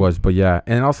forget what it was, but yeah,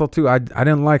 and also too, I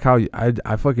didn't like how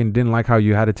I fucking didn't like how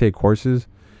you had to take courses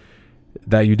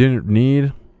that you didn't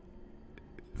need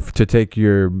to take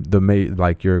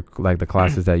the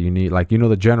classes that you need, like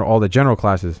all the general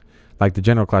classes, like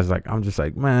I'm just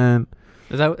like, man.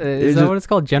 Is that what it's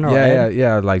called? General ed?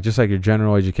 Yeah, like just like your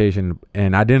general education.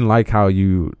 And I didn't like how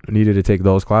you needed to take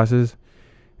those classes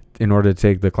in order to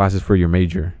take the classes for your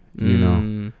major.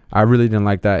 I really didn't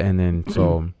like that. And then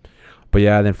but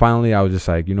yeah, then finally I was just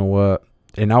like, you know what?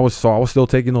 And I was still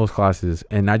taking those classes,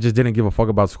 and I just didn't give a fuck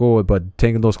about school. But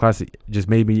taking those classes just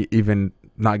made me even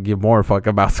not give more fuck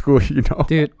about school.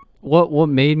 Dude, what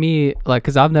made me like?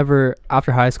 Because after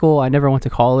high school, I never went to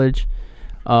college.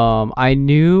 I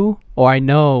know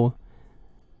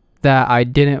that I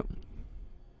didn't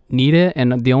need it,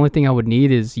 and the only thing I would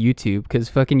need is YouTube, because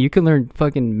fucking you can learn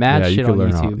fucking mad shit on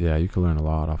YouTube. You can learn a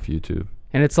lot off YouTube.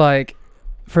 And it's like,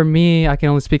 for me, I can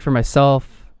only speak for myself.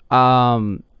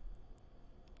 The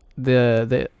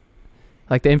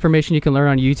information you can learn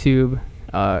on YouTube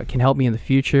can help me in the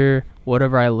future,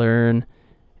 whatever I learn.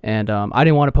 And I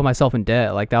didn't want to put myself in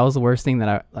debt. Like, that was the worst thing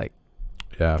that I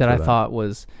thought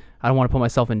was, I don't want to put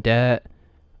myself in debt.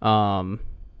 I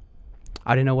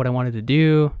didn't know what I wanted to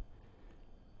do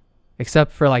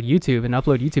except for like YouTube and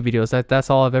upload YouTube videos.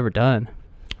 That's all I've ever done.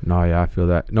 No, yeah, I feel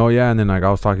that. No, yeah, and then like I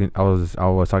was talking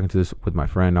to this with my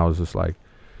friend. I was just like,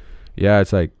 yeah,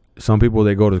 it's like some people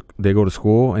they go to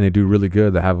school and they do really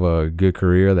good. They have a good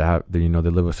career. They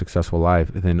live a successful life.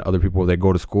 And then other people, they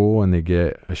go to school and they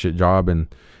get a shit job, and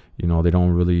they don't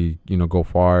really go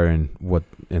far in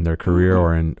their career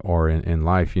or in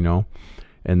life.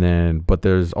 And then but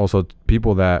there's also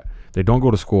people that they don't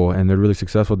go to school and they're really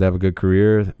successful. They have a good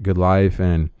career, good life,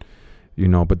 and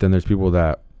but then there's people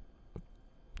that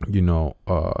don't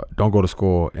go to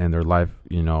school and their life,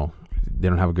 they don't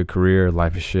have a good career,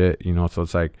 life is shit, so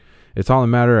it's like, it's all a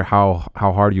matter of how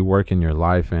hard you work in your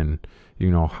life, and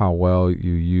how well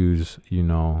you use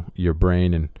your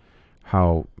brain, and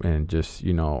how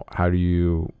do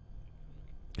you,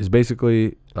 it's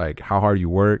basically like how hard you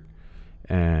work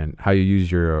and how you use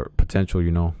your potential,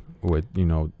 with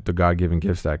the God-given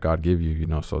gifts that God give you,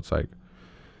 so it's like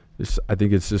I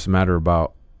think it's just a matter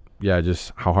about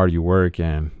just how hard you work,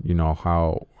 and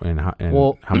how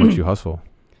much you hustle.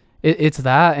 It's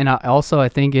that, and I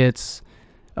think it's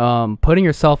putting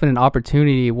yourself in an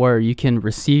opportunity where you can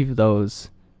receive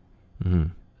those,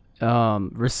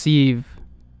 receive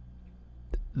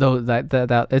those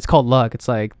that it's called luck. It's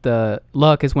like the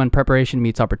luck is when preparation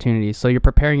meets opportunity. So you're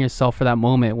preparing yourself for that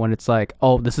moment when it's like,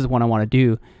 oh, this is what I want to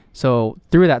do. So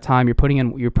through that time, you're putting in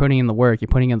the work, you're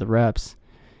putting in the reps.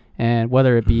 And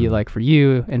whether it be like for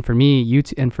you and for me,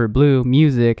 and for Blue,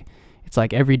 music, it's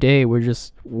like every day we're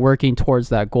just working towards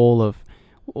that goal of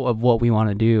what we want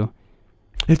to do.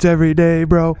 It's every day,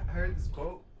 bro. I heard this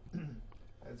quote.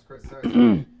 That's Chris,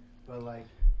 sorry, but like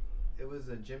it was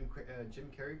a Jim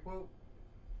Carrey quote,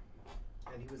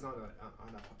 and he was on a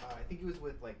I think he was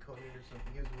with like Conan or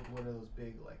something. He was with one of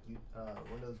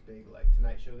those big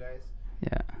Tonight Show guys.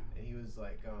 Yeah. And he was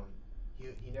like,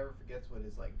 he never forgets what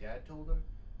his like dad told him.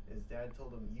 His dad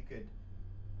told him you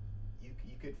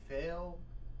could fail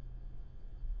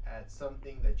at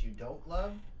something that you don't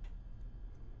love,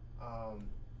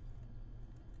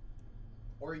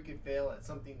 or you could fail at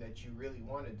something that you really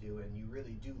want to do and you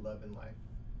really do love in life.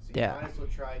 So you might as well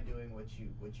try doing what you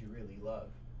really love.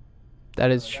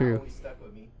 That is true. That always stuck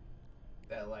with me.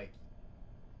 That like,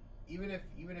 even if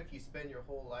you spend your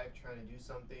whole life trying to do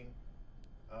something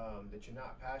that you're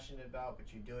not passionate about,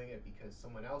 but you're doing it because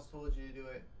someone else told you to do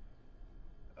it,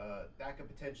 that could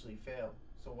potentially fail.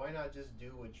 So why not just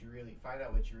find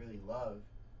out what you really love,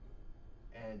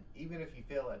 and even if you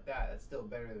fail at that, that's still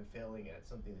better than failing at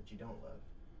something that you don't love.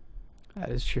 That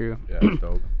is true. Yeah, that's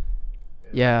dope.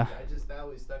 Yeah. That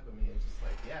always stuck with me. It's just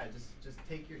like, just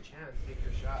take your chance, take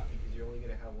your shot, because you're only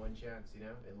gonna have one chance,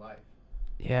 in life.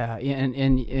 Yeah,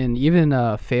 and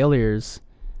even failures,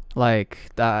 like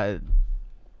that.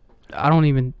 I don't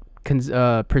even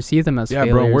perceive them as Yeah,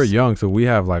 failures. bro, we're young, so we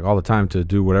have like all the time to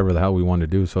do whatever the hell we want to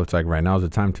do. So it's like right now is the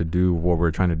time to do what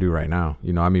we're trying to do right now.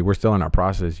 You know, I mean, we're still in our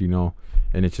process, you know,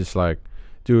 and it's just like,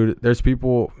 dude, there's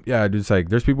people, yeah, dude, it's like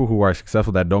there's people who are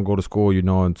successful that don't go to school, you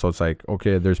know, and so it's like,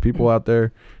 okay, there's people out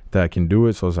there that can do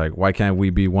it. So it's like, why can't we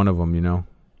be one of them, you know?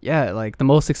 Yeah, like the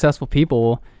most successful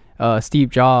people, Steve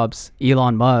Jobs,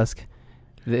 Elon Musk,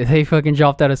 they fucking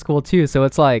dropped out of school too. So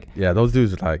it's like, Yeah, those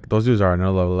dudes are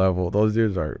another level. Those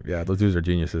dudes are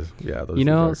geniuses. Yeah, those you dudes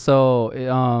know, are.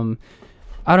 so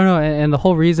I don't know, and the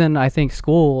whole reason I think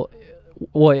school,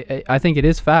 well, I think it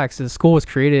is facts, is school was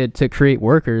created to create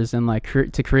workers and like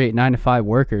to create 9-to-5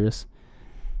 workers.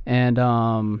 And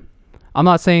I'm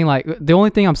not saying, like, the only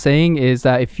thing I'm saying is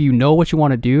that if you know what you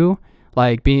want to do,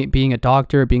 like being a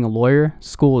doctor, being a lawyer,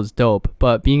 school is dope.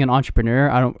 But being an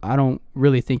entrepreneur, I don't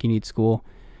really think you need school.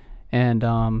 And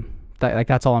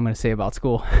that's all I'm gonna say about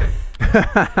school.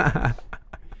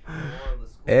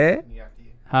 Eh?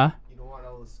 Huh? You don't want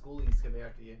all the schoolies coming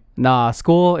after you. Nah,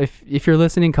 school. If you're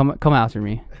listening, come after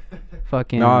me.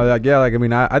 Fucking. No, like, yeah, like I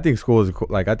mean, I think school is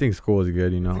like I think school is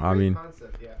good. You know, I mean,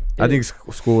 Concept, yeah. I think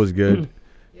school is good.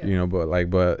 Yeah. You know,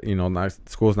 but you know,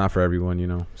 school's not for everyone. You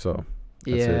know, so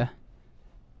that's Yeah. it.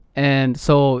 And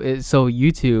so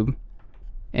YouTube,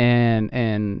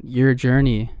 and your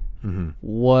journey. Mm-hmm.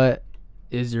 What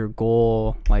is your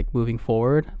goal, like, moving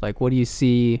forward? Like, what do you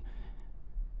see,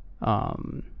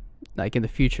 like, in the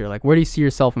future? Like, where do you see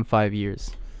yourself in 5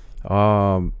 years?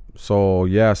 So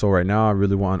yeah, so right now I'm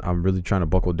really trying to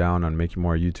buckle down on making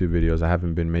more YouTube videos. I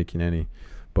haven't been making any,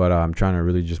 but I'm trying to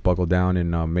really just buckle down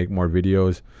and make more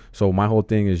videos. So my whole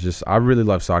thing is just, I really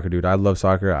love soccer, dude. I love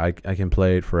soccer. I can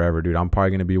play it forever, dude. I'm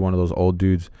probably gonna be one of those old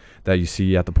dudes that you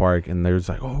see at the park and there's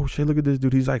like, oh shit, look at this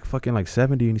dude. He's like fucking like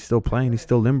 70 and he's still playing. He's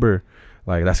still limber.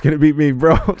 Like, that's gonna be me,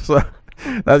 bro. So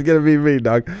that's gonna be me,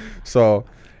 dog. So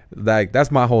like,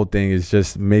 that's my whole thing, is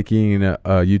just making a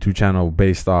YouTube channel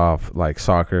based off like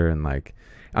soccer. And like,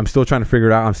 I'm still trying to figure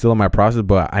it out. I'm still in my process,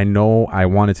 but I know I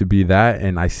want it to be that.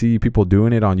 And I see people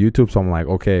doing it on YouTube. So I'm like,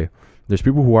 okay, there's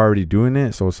people who are already doing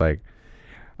it. So it's like,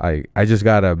 I just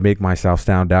gotta make myself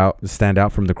stand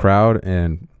out from the crowd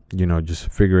and, you know, just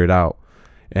figure it out.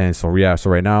 And so, yeah, so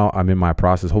right now I'm in my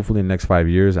process. Hopefully in the next 5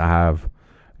 years, I have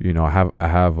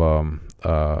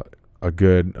a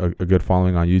good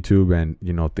following on YouTube, and,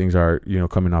 you know, things are, you know,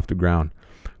 coming off the ground.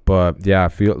 But yeah, I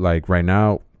feel like right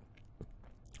now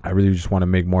I really just want to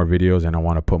make more videos, and I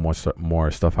want to put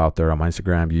more stuff out there on my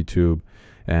Instagram, YouTube,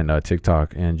 and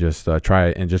TikTok, and just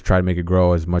try to make it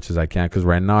grow as much as I can. Because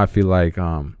right now I feel like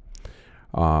I'm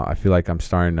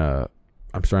starting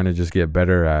to just get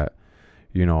better at,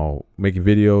 you know, making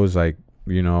videos, like,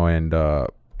 you know, and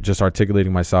just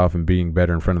articulating myself and being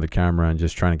better in front of the camera, and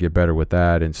just trying to get better with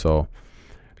that. And so,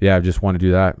 yeah, I just want to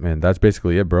do that, man. That's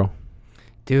basically it, bro.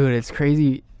 Dude, it's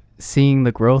crazy seeing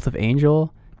the growth of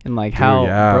Angel, and like, Dude, how,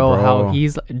 yeah, bro, bro. how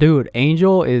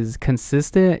Angel is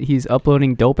consistent. He's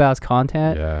uploading dope ass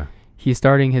content. Yeah. He's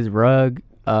starting his rug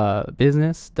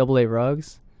business, AA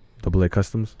Rugs, AA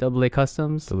Customs. AA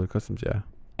Customs. AA Customs, yeah.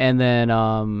 And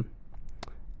then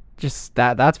just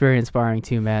that's very inspiring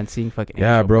too, man. Seeing fucking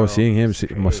Yeah, Angel, bro, seeing him.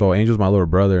 It's So Angel's my little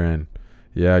brother, and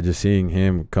yeah, just seeing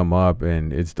him come up,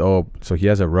 and it's dope. So he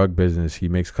has a rug business. He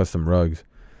makes custom rugs,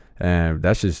 and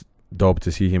that's just dope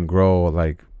to see him grow.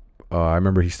 Like, I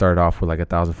remember he started off with like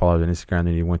 1,000 followers on Instagram,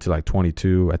 then he went to like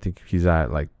 22. I think he's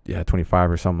at like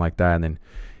 25 or something like that, and then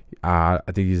I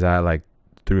think he's at like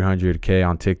 300K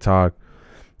on TikTok.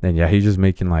 And yeah, he's just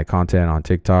making like content on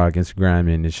TikTok,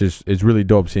 Instagram, and it's really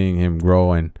dope seeing him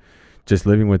grow, and just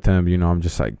living with him. You know, I'm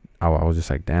just like, I was just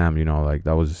like, damn, you know, like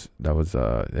that was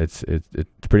it's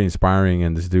pretty inspiring.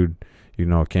 And this dude, you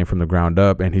know, came from the ground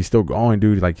up, and he's still going,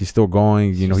 dude. Like, he's still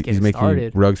going. You know, he's making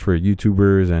started. rugs for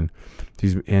YouTubers, and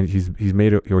he's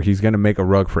gonna make a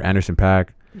rug for Anderson .Paak.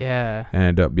 Yeah.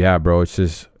 And yeah, bro, it's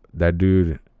just that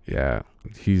dude. Yeah,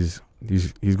 he's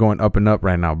going up and up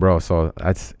right now, bro. So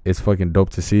it's fucking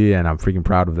dope to see, and I'm freaking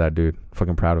proud of that dude.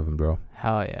 Fucking proud of him, bro.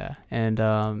 Hell yeah.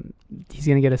 And he's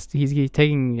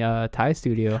taking Thai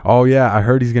studio. Oh yeah, I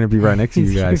heard he's gonna be right next to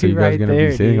you guys, so you guys right gonna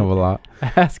there, be seeing dude. him a lot.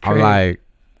 That's I'm great. like,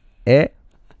 That's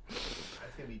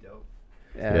gonna be dope.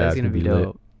 Yeah, Yeah, that's it's gonna be gonna be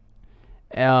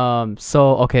dope.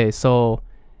 So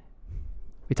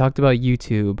we talked about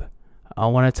YouTube. I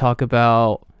want to talk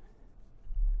about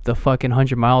the fucking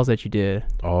 100 miles that you did.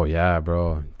 oh yeah,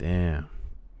 bro, damn.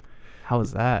 How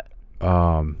was that?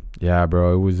 Yeah,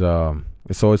 bro, it was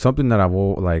so it's something that I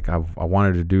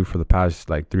wanted to do for the past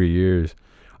like 3 years.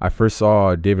 I first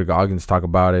saw David Goggins talk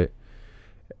about it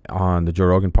on the Joe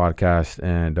Rogan podcast,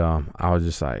 and I was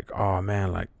just like, oh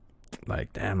man, like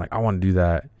like, damn, like I want to do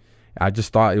that. I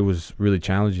just thought it was really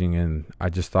challenging, and I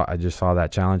just saw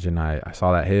that challenge, and I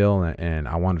saw that hill, and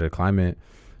I wanted to climb it.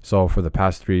 So for the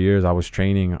past 3 years, I was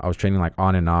training like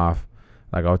on and off.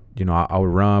 Like I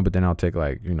would run, but then I'll take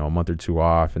like, a month or two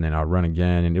off, and then I'll run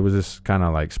again. And it was just kind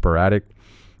of like sporadic.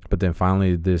 But then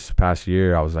finally this past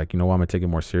year, I was like, what, I'm gonna take it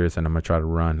more serious, and I'm gonna try to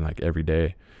run like every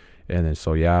day. And then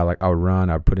so yeah, like I would run,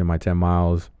 I'd put in my 10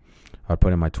 miles, I'd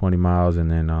put in my 20 miles,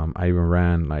 and then I even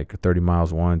ran like 30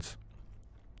 miles once.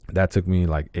 That took me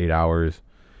like 8 hours.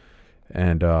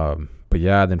 And but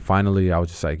yeah, then finally I was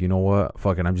just like, what,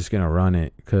 fuck it, I'm just gonna run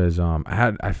it. Because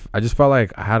I just felt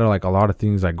like I had like a lot of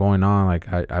things like going on.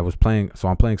 Like I was playing, so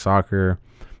I'm playing soccer,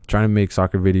 trying to make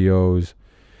soccer videos,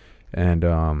 and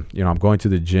I'm going to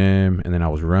the gym, and then I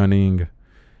was running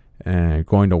and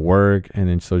going to work, and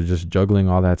then so just juggling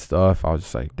all that stuff. I was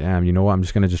just like, damn, what, I'm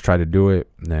just gonna just try to do it,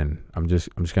 and then I'm just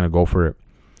gonna go for it.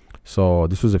 So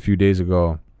this was a few days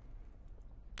ago.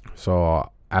 So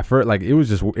at first, like it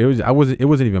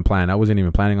wasn't even planned. I wasn't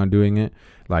even planning on doing it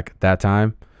like that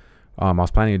time. I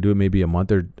was planning to do it maybe a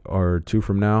month or two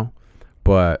from now,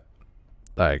 but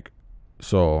like,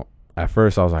 so at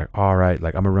first I was like, all right,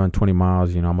 like I'm gonna run 20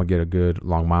 miles, I'm gonna get a good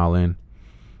long mile in.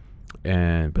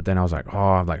 But then I was like,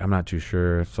 I'm not too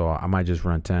sure, so I might just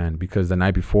run 10, because the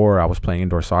night before I was playing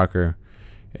indoor soccer,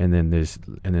 and then this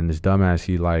dumbass,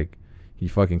 he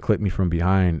fucking clipped me from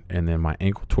behind, and then my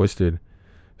ankle twisted.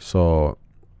 So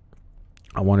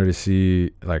I wanted to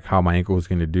see like how my ankle was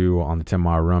going to do on the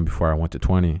 10-mile run before I went to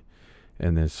 20.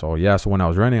 And then so when I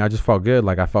was running, I just felt good.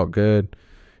 Like I felt good.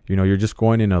 You're just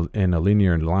going in a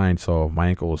linear line, so my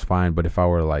ankle was fine. But if I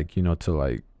were like, to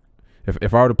like,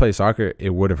 if I were to play soccer,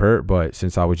 it would have hurt. But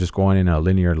since I was just going in a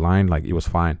linear line, like it was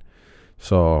fine.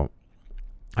 So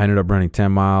I ended up running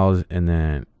 10 miles, and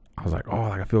then I was like,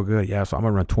 like I feel good. Yeah, so I'm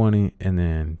gonna run 20, and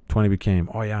then 20 became,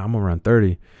 I'm gonna run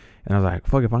 30. And I was like,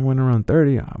 fuck, if I'm going to run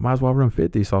 30, I might as well run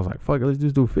 50. So I was like, fuck it, let's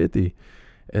just do 50.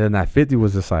 And then that 50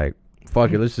 was just like, fuck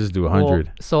it, let's just do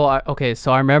 100. Well,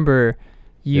 so I remember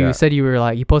you said you were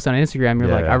like, you posted on Instagram,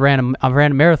 you're like, yeah. I ran a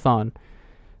marathon.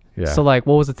 Yeah. So like,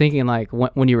 what was the thinking like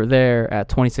when you were there at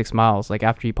 26 miles? Like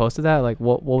after you posted that, like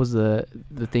what was the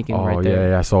thinking right there?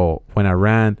 Yeah. So when I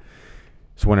ran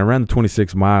the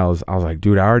 26 miles, I was like,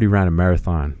 dude, I already ran a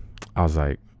marathon. I was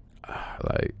like,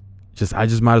 I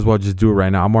just might as well just do it right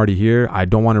now. I'm already here. I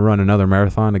don't want to run another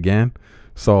marathon again.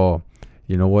 So,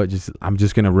 you know what? I'm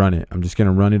just going to run it. I'm just going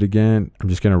to run it again. I'm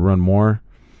just going to run more.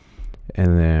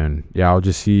 And then, I'll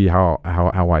just see how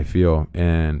I feel.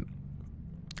 And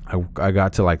I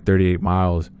got to like 38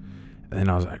 miles. And then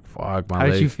I was like, fuck, my legs. How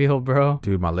did you feel, bro?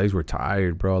 Dude, my legs were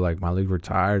tired, bro. Like my legs were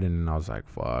tired. And I was like,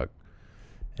 fuck.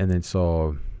 And then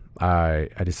so I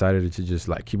decided to just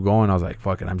like keep going. I was like,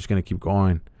 fuck it, I'm just going to keep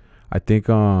going. I think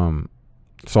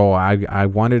so I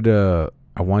wanted to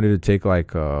take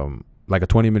like a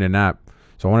 20-minute nap.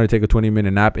 So I wanted to take a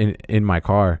 20-minute nap in my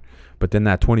car. But then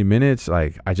that 20 minutes,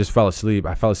 like I just fell asleep.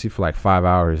 I fell asleep for like 5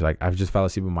 hours. Like I just fell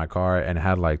asleep in my car, and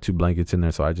had like 2 blankets in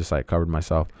there, so I just like covered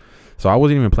myself. So I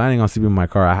wasn't even planning on sleeping in my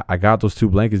car. I got those 2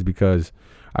 blankets because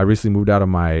I recently moved out of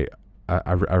my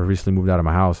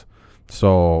house.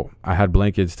 So I had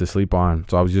blankets to sleep on.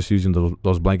 So I was just using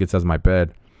those blankets as my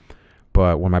bed.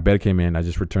 But when my bed came in, I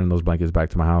just returned those blankets back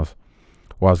to my house.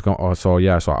 Well, I was going. So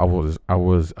I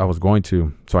was going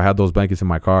to. So I had those blankets in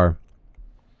my car,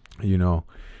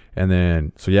 and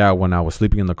then when I was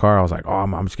sleeping in the car, I was like,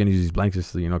 I'm just gonna use these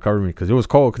blankets to cover me, because it was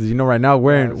cold. Because right now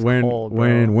we're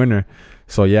in winter.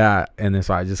 So and then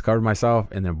so I just covered myself,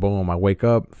 and then boom, I wake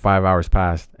up, 5 hours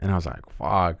passed, and I was like,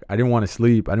 fuck, I didn't want to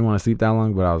sleep. I didn't want to sleep that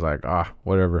long, but I was like,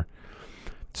 whatever.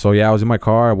 So I was in my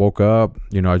car. I woke up,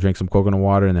 I drank some coconut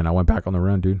water, and then I went back on the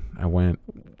run, dude. I ran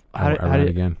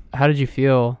again. How did you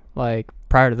feel like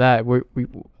prior to that? What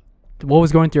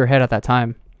was going through your head at that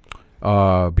time?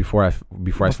 Before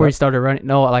you started running?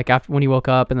 No, like after, when you woke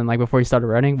up, and then like before you started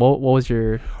running, what was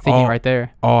your thinking right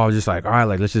there? I was just like, all right,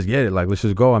 like let's just get it, like let's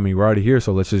just go. I mean, we're already here,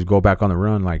 so let's just go back on the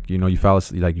run. Like you fell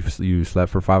asleep, like you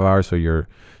slept for 5 hours, so you're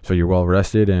well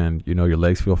rested, and your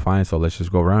legs feel fine. So let's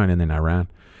just go run. And then I ran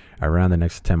the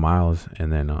next 10 miles,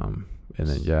 and then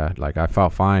like I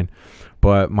felt fine,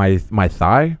 but my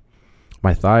thigh,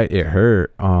 it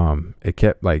hurt. It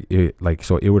kept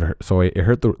it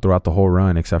hurt throughout the whole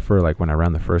run, except for like when I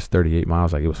ran the first 38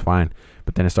 miles, like it was fine.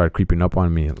 But then it started creeping up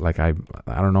on me. Like I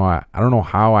don't know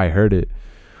how I heard it,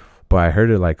 but I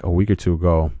heard it like a week or two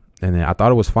ago, and then I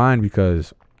thought it was fine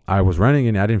because I was running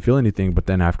and I didn't feel anything. But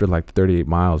then after like the 38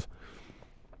 miles,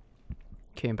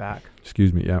 came back.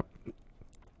 Excuse me. Yeah.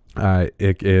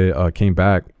 It came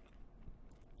back,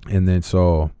 and then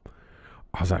so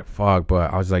I was like, fuck,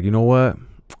 but I was like, you know what,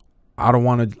 I don't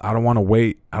want to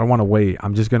wait.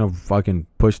 I'm just gonna fucking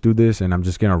push through this, and I'm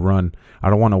just gonna run. I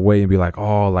don't want to wait and be like,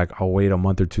 oh, like I'll wait a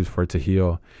month or two for it to heal.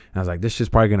 And I was like, this shit's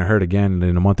probably gonna hurt again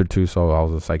in a month or two. So I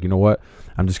was just like, you know what?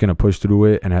 I'm just gonna push through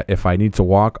it, and if I need to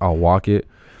walk, I'll walk it,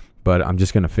 but I'm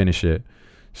just gonna finish it.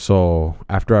 So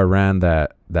after I ran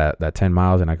that 10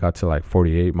 miles and I got to like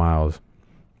 48 miles,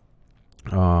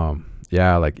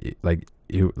 yeah,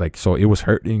 so it was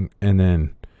hurting, and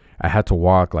then I had to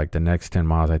walk like the next 10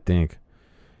 miles, I think.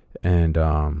 And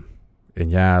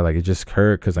yeah, like it just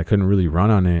hurt because I couldn't really run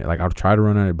on it. Like I would try to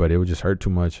run on it, but it would just hurt too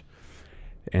much.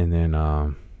 And then,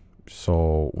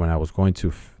 so when I was going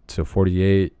to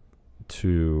 48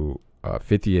 to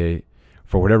 58,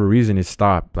 for whatever reason, it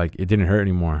stopped. Like it didn't hurt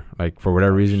anymore. Like for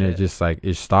whatever reason, shit. it just like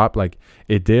it stopped. Like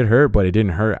it did hurt, but it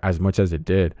didn't hurt as much as it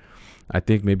did. I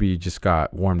think maybe it just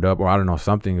got warmed up, or I don't know,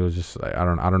 something. It was just like I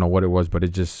don't know what it was, but it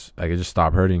just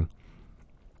stopped hurting.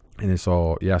 And then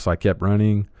so I kept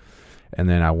running, and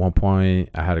then at one point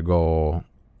I had to go.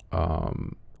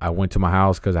 I went to my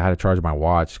house because I had to charge my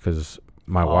watch because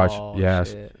my watch.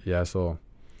 So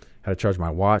I had to charge my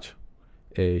watch.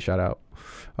 Hey, shout out.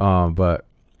 But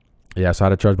yeah, so I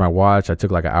had to charge my watch. I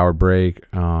took like an hour break.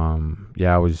 I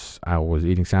was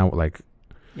eating sandwich like.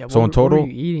 Yeah, so in total, what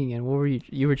were you eating, and what were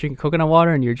you were drinking coconut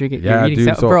water, and you're drinking, yeah, you're eating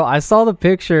dude, bro, I saw the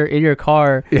picture in your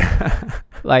car. Yeah.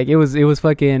 Like it was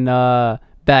fucking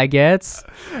baguettes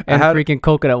and freaking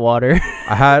coconut water.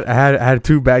 I had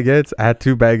two baguettes.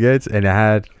 And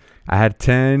I had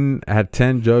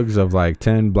 10 jugs of like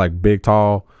 10 like big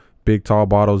tall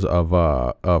bottles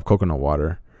of coconut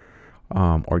water,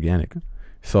 organic.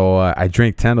 So I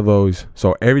drank 10 of those.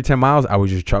 So every 10 miles I would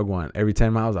just chug one.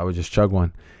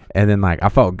 And then like I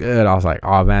felt good. I was like,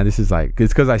 oh man, this is like,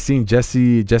 it's because I seen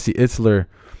Jesse Itzler.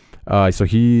 So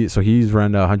he's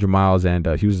run 100 miles,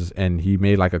 and he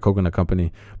made like a coconut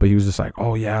company. But he was just like,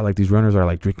 oh yeah, like these runners are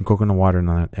like drinking coconut water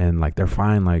and like they're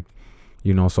fine, like,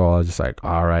 you know. So I was just like,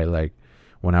 all right, like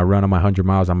when I run on my 100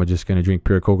 miles, I'm just gonna drink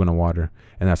pure coconut water,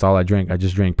 and that's all I drank. I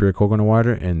just drank pure coconut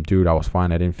water, and dude, I was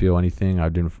fine. I didn't feel anything. I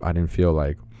didn't feel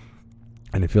like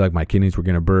my kidneys were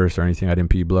gonna burst or anything. I didn't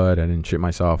pee blood. I didn't shit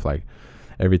myself. Like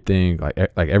everything, like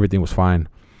everything was fine.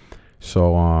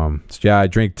 So yeah, I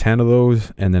drank 10 of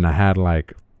those, and then I had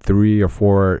like 3 or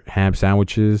 4 ham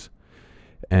sandwiches,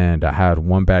 and I had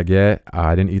 1 baguette.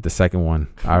 I didn't eat the second one,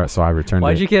 so I returned it.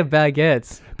 Why'd you get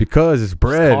baguettes? Because it's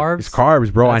bread. It's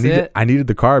carbs, bro. That's I needed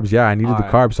the carbs. Yeah, I needed the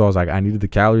carbs. So I was like, I needed the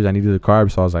calories. I needed the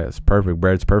carbs. So I was like, it's perfect.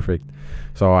 Bread's perfect.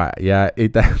 So I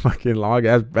ate that fucking long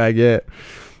ass baguette,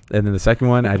 and then the second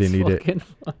one I didn't eat it. Funny.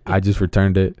 I just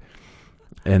returned it.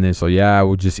 And then, so yeah, I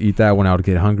would just eat that when I would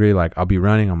get hungry. Like, I'll be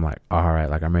running. I'm like, all right,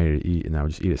 like, I'm ready to eat. And I would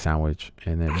just eat a sandwich.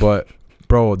 And then, but,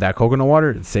 bro, that coconut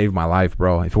water saved my life,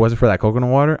 bro. If it wasn't for that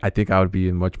coconut water, I think I would be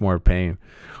in much more pain.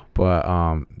 But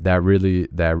that really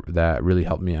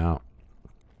helped me out.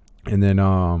 And then,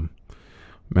 man,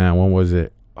 when was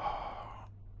it?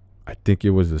 I think it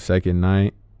was the second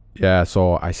night. Yeah,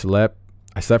 so I slept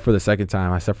for the second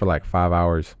time. I slept for like 5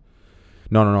 hours.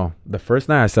 No. The first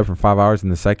night I slept for 5 hours,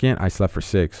 and the second I slept for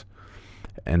 6.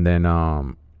 And then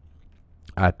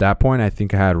at that point I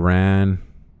think I had ran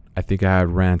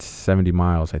 70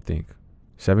 miles, I think.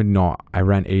 70, no, I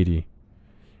ran 80.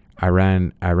 I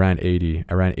ran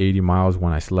 80 miles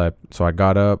when I slept. So I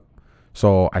got up.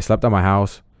 So I slept at my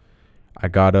house. I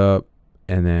got up,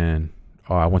 and then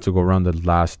I went to go run the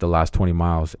last 20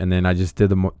 miles, and then I just did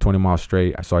the 20 miles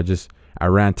straight. So I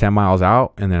ran 10 miles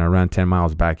out, and then I ran 10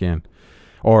 miles back in.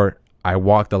 Or I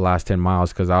walked the last 10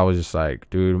 miles because I was just like,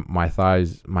 dude, my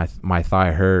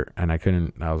thigh hurt, and I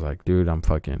couldn't. I was like, dude, I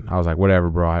was like, whatever,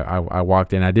 bro. I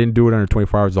walked in. I didn't do it under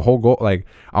 24 hours. The whole goal, like,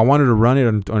 I wanted to run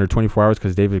it under 24 hours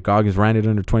because David Goggins ran it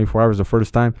under 24 hours the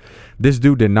first time. This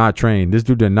dude did not train,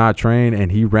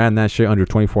 and he ran that shit under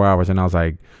 24 hours. And I was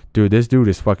like, dude, this dude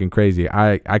is fucking crazy.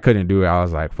 I couldn't do it. I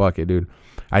was like, fuck it, dude.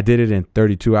 I did it in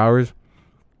 32 hours,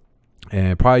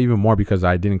 and probably even more because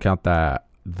I didn't count that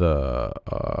the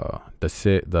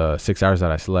 6 hours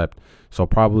that I slept. So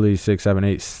probably 6, 7,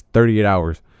 8, 38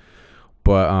 hours.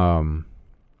 But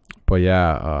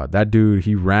yeah, that dude,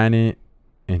 he ran it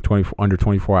in under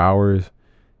 24 hours.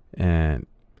 And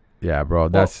yeah, bro,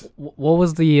 that's what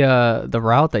was the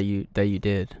route that you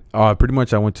did? Pretty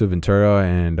much I went to Ventura,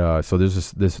 and so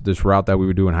there's this route that we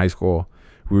would do in high school.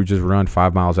 We would just run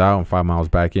 5 miles out and 5 miles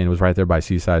back in. It was right there by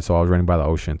Seaside, so I was running by the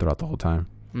ocean throughout the whole time.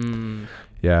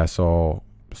 Yeah, so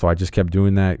I just kept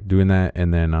doing that,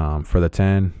 and then for the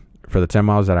 10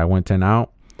 miles that I went 10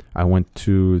 out, I went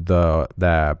to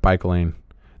that bike lane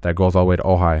that goes all the way to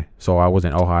Ojai. So I was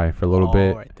in Ojai for a little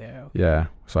bit. Right there. Yeah,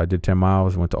 so I did 10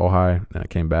 miles, went to Ojai, then I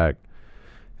came back,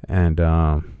 and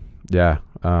yeah,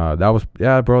 that was,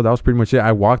 yeah, bro, that was pretty much it.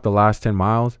 I walked the last 10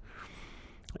 miles,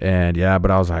 and yeah,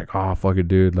 but I was like, oh, fuck it,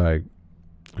 dude, like,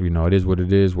 you know, it is what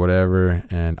it is, whatever.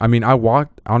 And I mean, I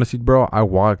walked, honestly, bro, I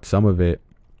walked some of it.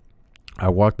 I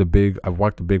walked the big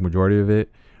majority of it.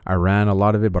 I ran a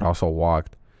lot of it, but also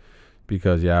walked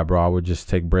because, yeah, bro, I would just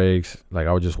take breaks. Like,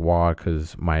 I would just walk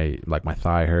because my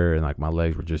thigh hurt and like my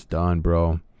legs were just done,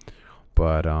 bro.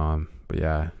 But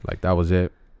yeah, like that was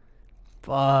it.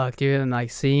 Fuck, dude, and like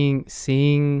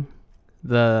seeing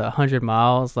the 100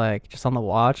 miles like just on the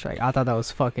watch, like I thought that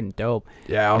was fucking dope.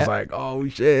 Yeah, I was like, oh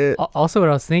shit. Also, what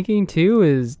I was thinking too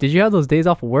is, did you have those days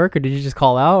off of work, or did you just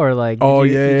call out, or like Oh,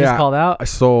 you yeah. just called out?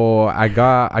 So I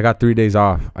got 3 days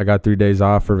off. I got 3 days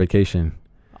off for vacation.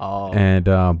 Oh, And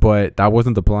but that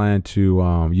wasn't the plan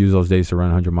to use those days to run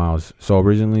 100 miles. So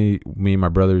originally, me and my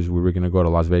brothers, we were gonna go to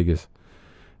Las Vegas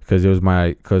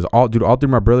because all three of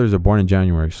my brothers are born in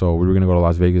January, so we were gonna go to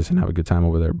Las Vegas and have a good time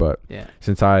over there. But yeah.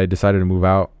 since I decided to move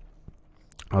out,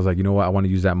 I was like, you know what, I want to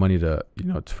use that money to, you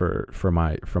know, for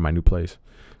my new place.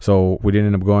 So we didn't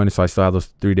end up going. So I still have those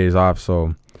 3 days off.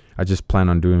 So I just plan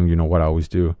on doing, you know, what I always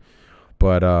do.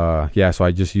 But yeah, so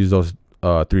I just used those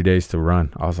 3 days to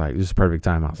run. I was like, this is perfect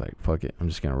time. I was like, fuck it, I'm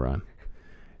just gonna run,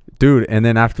 dude. And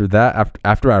then after that,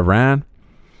 after I ran,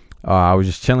 I was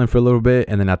just chilling for a little bit,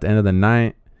 and then at the end of the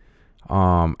night,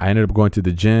 I ended up going to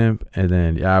the gym, and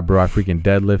then yeah, bro, I freaking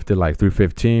deadlifted like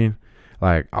 315.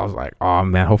 Like I was like, oh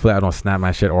man, hopefully I don't snap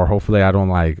my shit, or hopefully I don't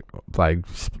like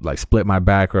split my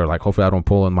back, or like hopefully I don't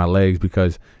pull in my legs,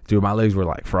 because dude, my legs were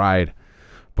like fried.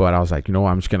 But I was like, you know what,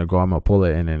 I'm just gonna go, I'm gonna pull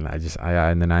it, and then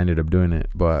I ended up doing it.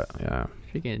 But yeah,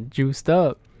 Freaking juiced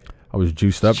up. I was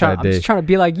juiced up that I'm day. just trying to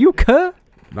be like you, cuh.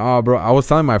 No, bro, I was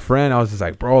telling my friend, I was just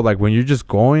like, bro, like when you're just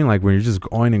going,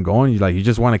 and going, you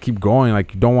just want to keep going,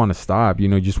 like you don't want to stop, you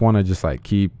know, you just want to just like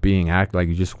keep being active, like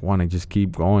you just want to just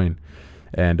keep going.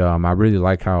 And I really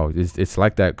like how it's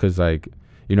like that, because like,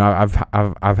 you know,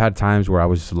 I've had times where I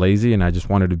was lazy and I just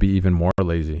wanted to be even more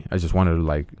lazy. I just wanted to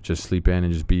like just sleep in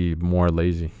and just be more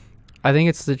lazy. I think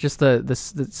it's it's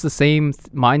the same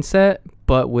mindset,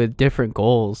 but with different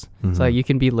goals. Mm-hmm. So like you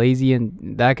can be lazy,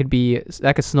 and that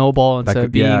could snowball into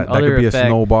being that other could be effect. a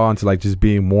snowball into like just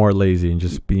being more lazy and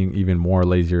just being even more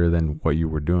lazier than what you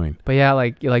were doing. But yeah,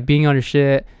 like being on your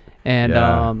shit, and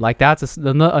Yeah. like that's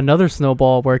another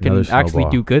snowball where it can Another actually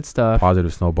snowball. do good stuff.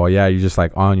 Positive snowball. Yeah, you're just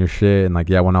like on your shit, and like,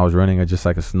 yeah, when I was running, I just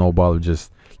like a snowball of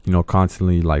just, you know,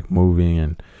 constantly like moving.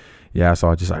 And yeah, so I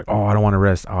was just like, oh, I don't want to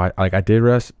rest. I did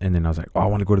rest, and then I was like, oh, I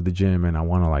want to go to the gym and I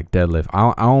want to like deadlift.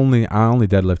 I only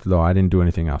deadlifted though. I didn't do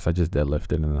anything else. I just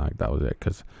deadlifted, and like that was it,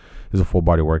 because it was a full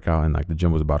body workout, and like the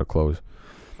gym was about to close.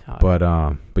 Oh,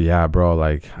 But yeah, bro,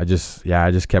 like I just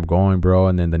kept going, bro.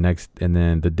 And then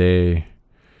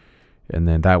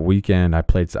that weekend I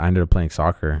ended up playing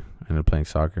soccer.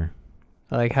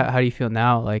 like how do you feel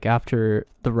now? Like after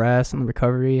the rest and the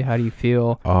recovery, how do you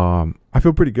feel? I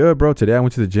feel pretty good, bro. Today I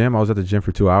went to the gym. I was at the gym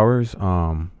for 2 hours.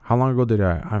 How long ago did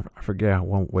I forget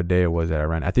what day it was that I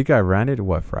ran. I think I ran it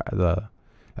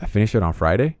I finished it on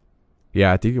Friday.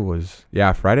 Yeah, I think it was,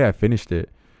 yeah, Friday I finished it.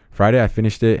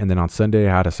 And then on Sunday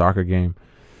I had a soccer game.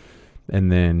 And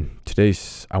then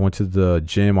I went to the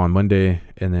gym on Monday,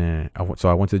 and then I went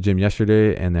to the gym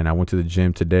yesterday, and then I went to the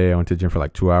gym today. I went to the gym for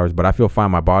like 2 hours, but I feel fine.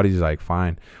 My body's like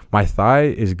fine. My thigh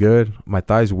is good. My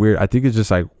thigh's weird. I think it's just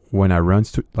like when I run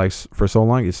for so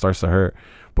long, it starts to hurt.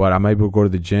 But I'm able to go to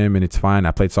the gym and it's fine.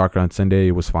 I played soccer on Sunday.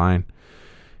 It was fine.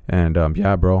 And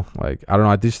yeah, bro. Like I don't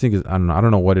know. I just think I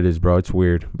don't know what it is, bro. It's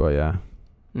weird, but yeah.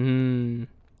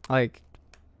 Like,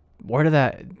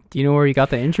 do you know where you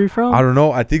got the injury from? I don't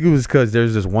know. I think it was because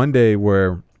there's this one day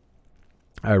where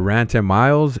I ran 10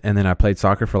 miles and then I played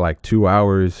soccer for like 2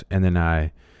 hours, and then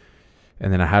I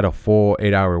had a full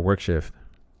 8-hour work shift.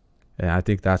 And I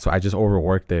think that's why I just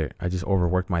overworked it. I just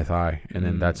overworked my thigh, and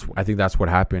then I think that's what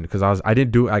happened, because I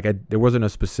didn't do there wasn't a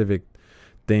specific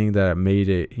thing that made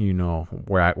it, you know,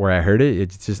 where I heard it.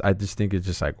 It's just, I just think it's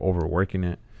just like overworking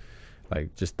it.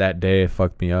 Like just that day, it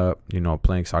fucked me up, you know,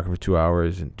 playing soccer for 2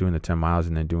 hours and doing the 10 miles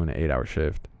and then doing an 8-hour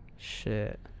shift.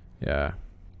 Shit. Yeah.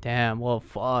 Damn. Well,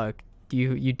 fuck.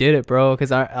 You did it, bro.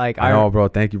 Cause I know, bro.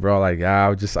 Thank you, bro. Like, yeah, I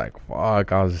was just like,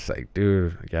 fuck. I was just like,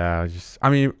 dude. Yeah,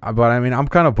 I'm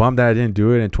kind of bummed that I didn't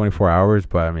do it in 24 hours.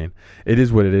 But I mean, it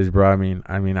is what it is, bro.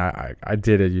 I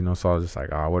did it, you know. So I was just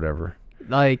like, whatever.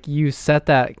 Like you set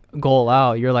that goal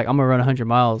out. You're like, I'm gonna run 100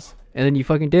 miles, and then you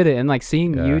fucking did it. And like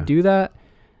seeing you do that.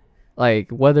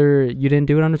 Like whether you didn't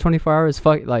do it under 24 hours,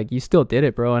 fuck, like you still did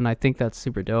it, bro. And I think that's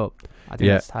super dope. I think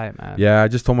that's tight, man. Yeah, I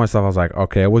just told myself, I was like,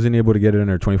 okay, I wasn't able to get it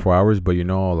under 24 hours, but you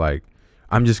know, like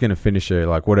I'm just gonna finish it,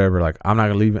 like whatever. Like I'm not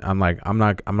gonna leave it. I'm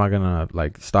not gonna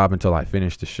like stop until I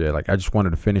finish the shit. Like I just wanted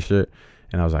to finish it,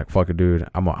 and I was like, fuck it, dude.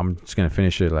 I'm just gonna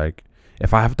finish it. Like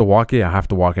if I have to walk it, I have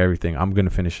to walk everything. I'm gonna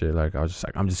finish it. Like I was just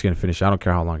like, I'm just gonna finish it. I don't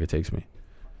care how long it takes me.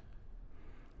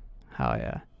 Hell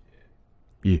yeah.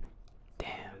 Yeah.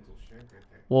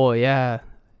 Well, yeah.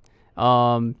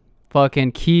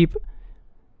 Fucking keep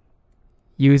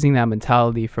using that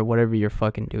mentality for whatever you're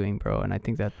fucking doing, bro. And I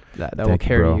think that will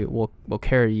carry you, will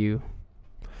carry you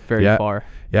very far.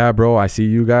 Yeah, bro. I see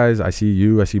you guys. I see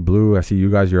you. I see Blue. I see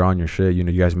you guys. You're on your shit. You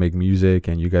know, you guys make music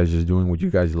and you guys just doing what you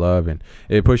guys love. And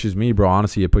it pushes me, bro.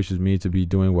 Honestly, it pushes me to be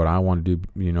doing what I want to do,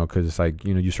 you know, because it's like,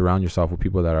 you know, you surround yourself with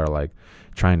people that are like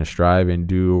trying to strive and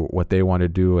do what they want to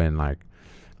do and like,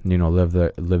 you know, live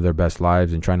their best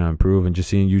lives and trying to improve. And just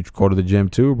seeing you go to the gym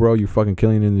too, bro. You fucking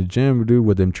killing it in the gym, dude,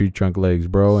 with them tree trunk legs,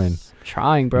 bro. And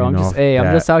trying, bro. I'm know,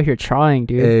 just out here trying,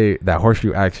 dude. Hey, that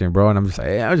horseshoe action, bro. And I'm just like,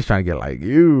 hey, I'm just trying to get like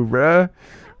you, bro.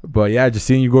 But yeah, just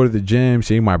seeing you go to the gym,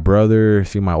 seeing my brother,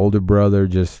 seeing my older brother,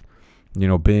 just, you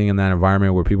know, being in that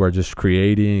environment where people are just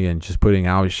creating and just putting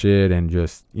out shit and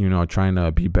just, you know, trying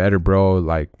to be better, bro.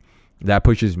 Like that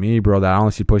pushes me, bro. That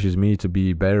honestly pushes me to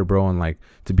be better, bro, and like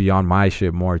to be on my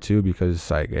shit more too, because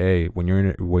it's like, hey, when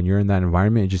you're in that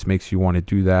environment, it just makes you want to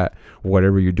do that,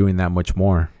 whatever you're doing, that much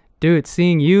more. Dude,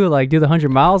 seeing you like do the 100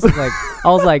 miles, like I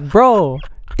was like, bro,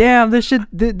 damn, this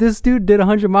dude did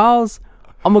 100 miles.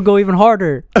 I'm gonna go even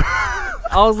harder. I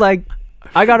was like,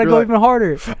 I gotta go even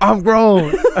harder. I'm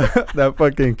grown. That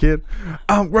fucking kid.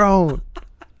 I'm grown.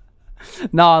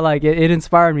 No, like it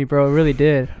inspired me, bro. It really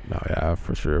did. No, yeah,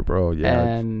 for sure, bro. Yeah.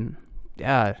 And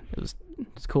yeah, it's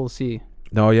cool to see.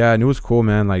 No, yeah, and it was cool,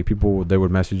 man. Like people, they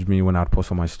would message me when I'd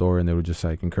post on my story, and they would just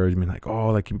like encourage me, like, oh,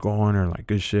 like keep going, or like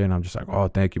good shit. And I'm just like, oh,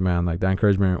 thank you, man. Like that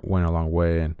encouragement went a long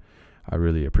way, and I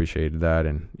really appreciated that.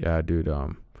 And yeah, dude,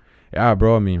 yeah,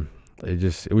 bro. I mean,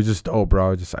 it was just dope, bro. I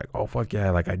was just like, oh fuck yeah,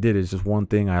 like I did it. It's just one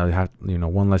thing I have, you know,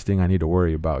 one less thing I need to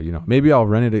worry about. You know, maybe I'll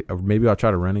run it, or maybe I'll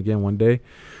try to run again one day.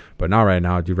 But not right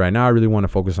now, dude. Right now, I really want to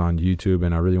focus on YouTube,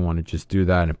 and I really want to just do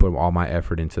that and put all my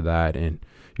effort into that. And,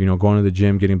 you know, going to the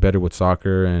gym, getting better with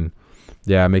soccer, and,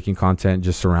 yeah, making content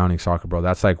just surrounding soccer, bro.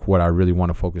 That's, like, what I really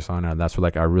want to focus on. And that's what,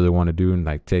 like, I really want to do and,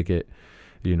 like, take it,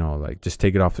 you know, like, just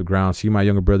take it off the ground. See my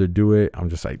younger brother do it. I'm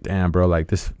just like, damn, bro, like,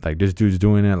 this dude's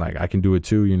doing it. Like, I can do it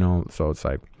too, you know. So it's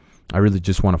like I really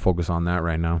just want to focus on that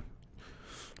right now.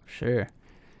 Sure.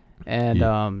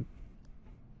 And,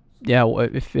 yeah,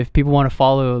 if people want to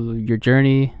follow your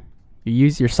journey,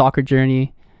 your soccer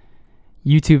journey,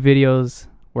 YouTube videos,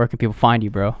 where can people find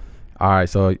you, bro? All right,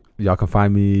 so y'all can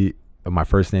find me, my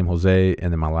first name Jose,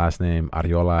 and then my last name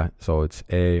Arriola. So it's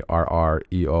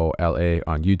ARREOLA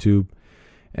on YouTube,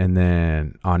 and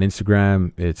then on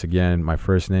Instagram it's again my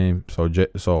first name. So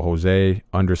Jose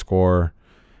 _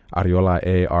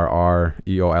 Arriola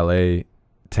ARREOLA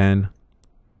 10,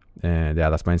 and yeah,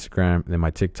 that's my Instagram. And then my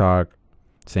TikTok,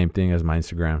 same thing as my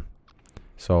Instagram.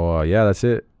 So yeah, that's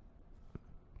it.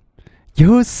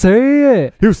 You say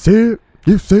it. You see it.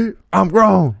 You see it. I'm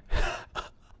grown.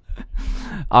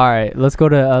 All right, let's go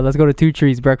to 2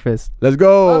 Trees breakfast. Let's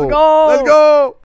go. Let's go. Let's go.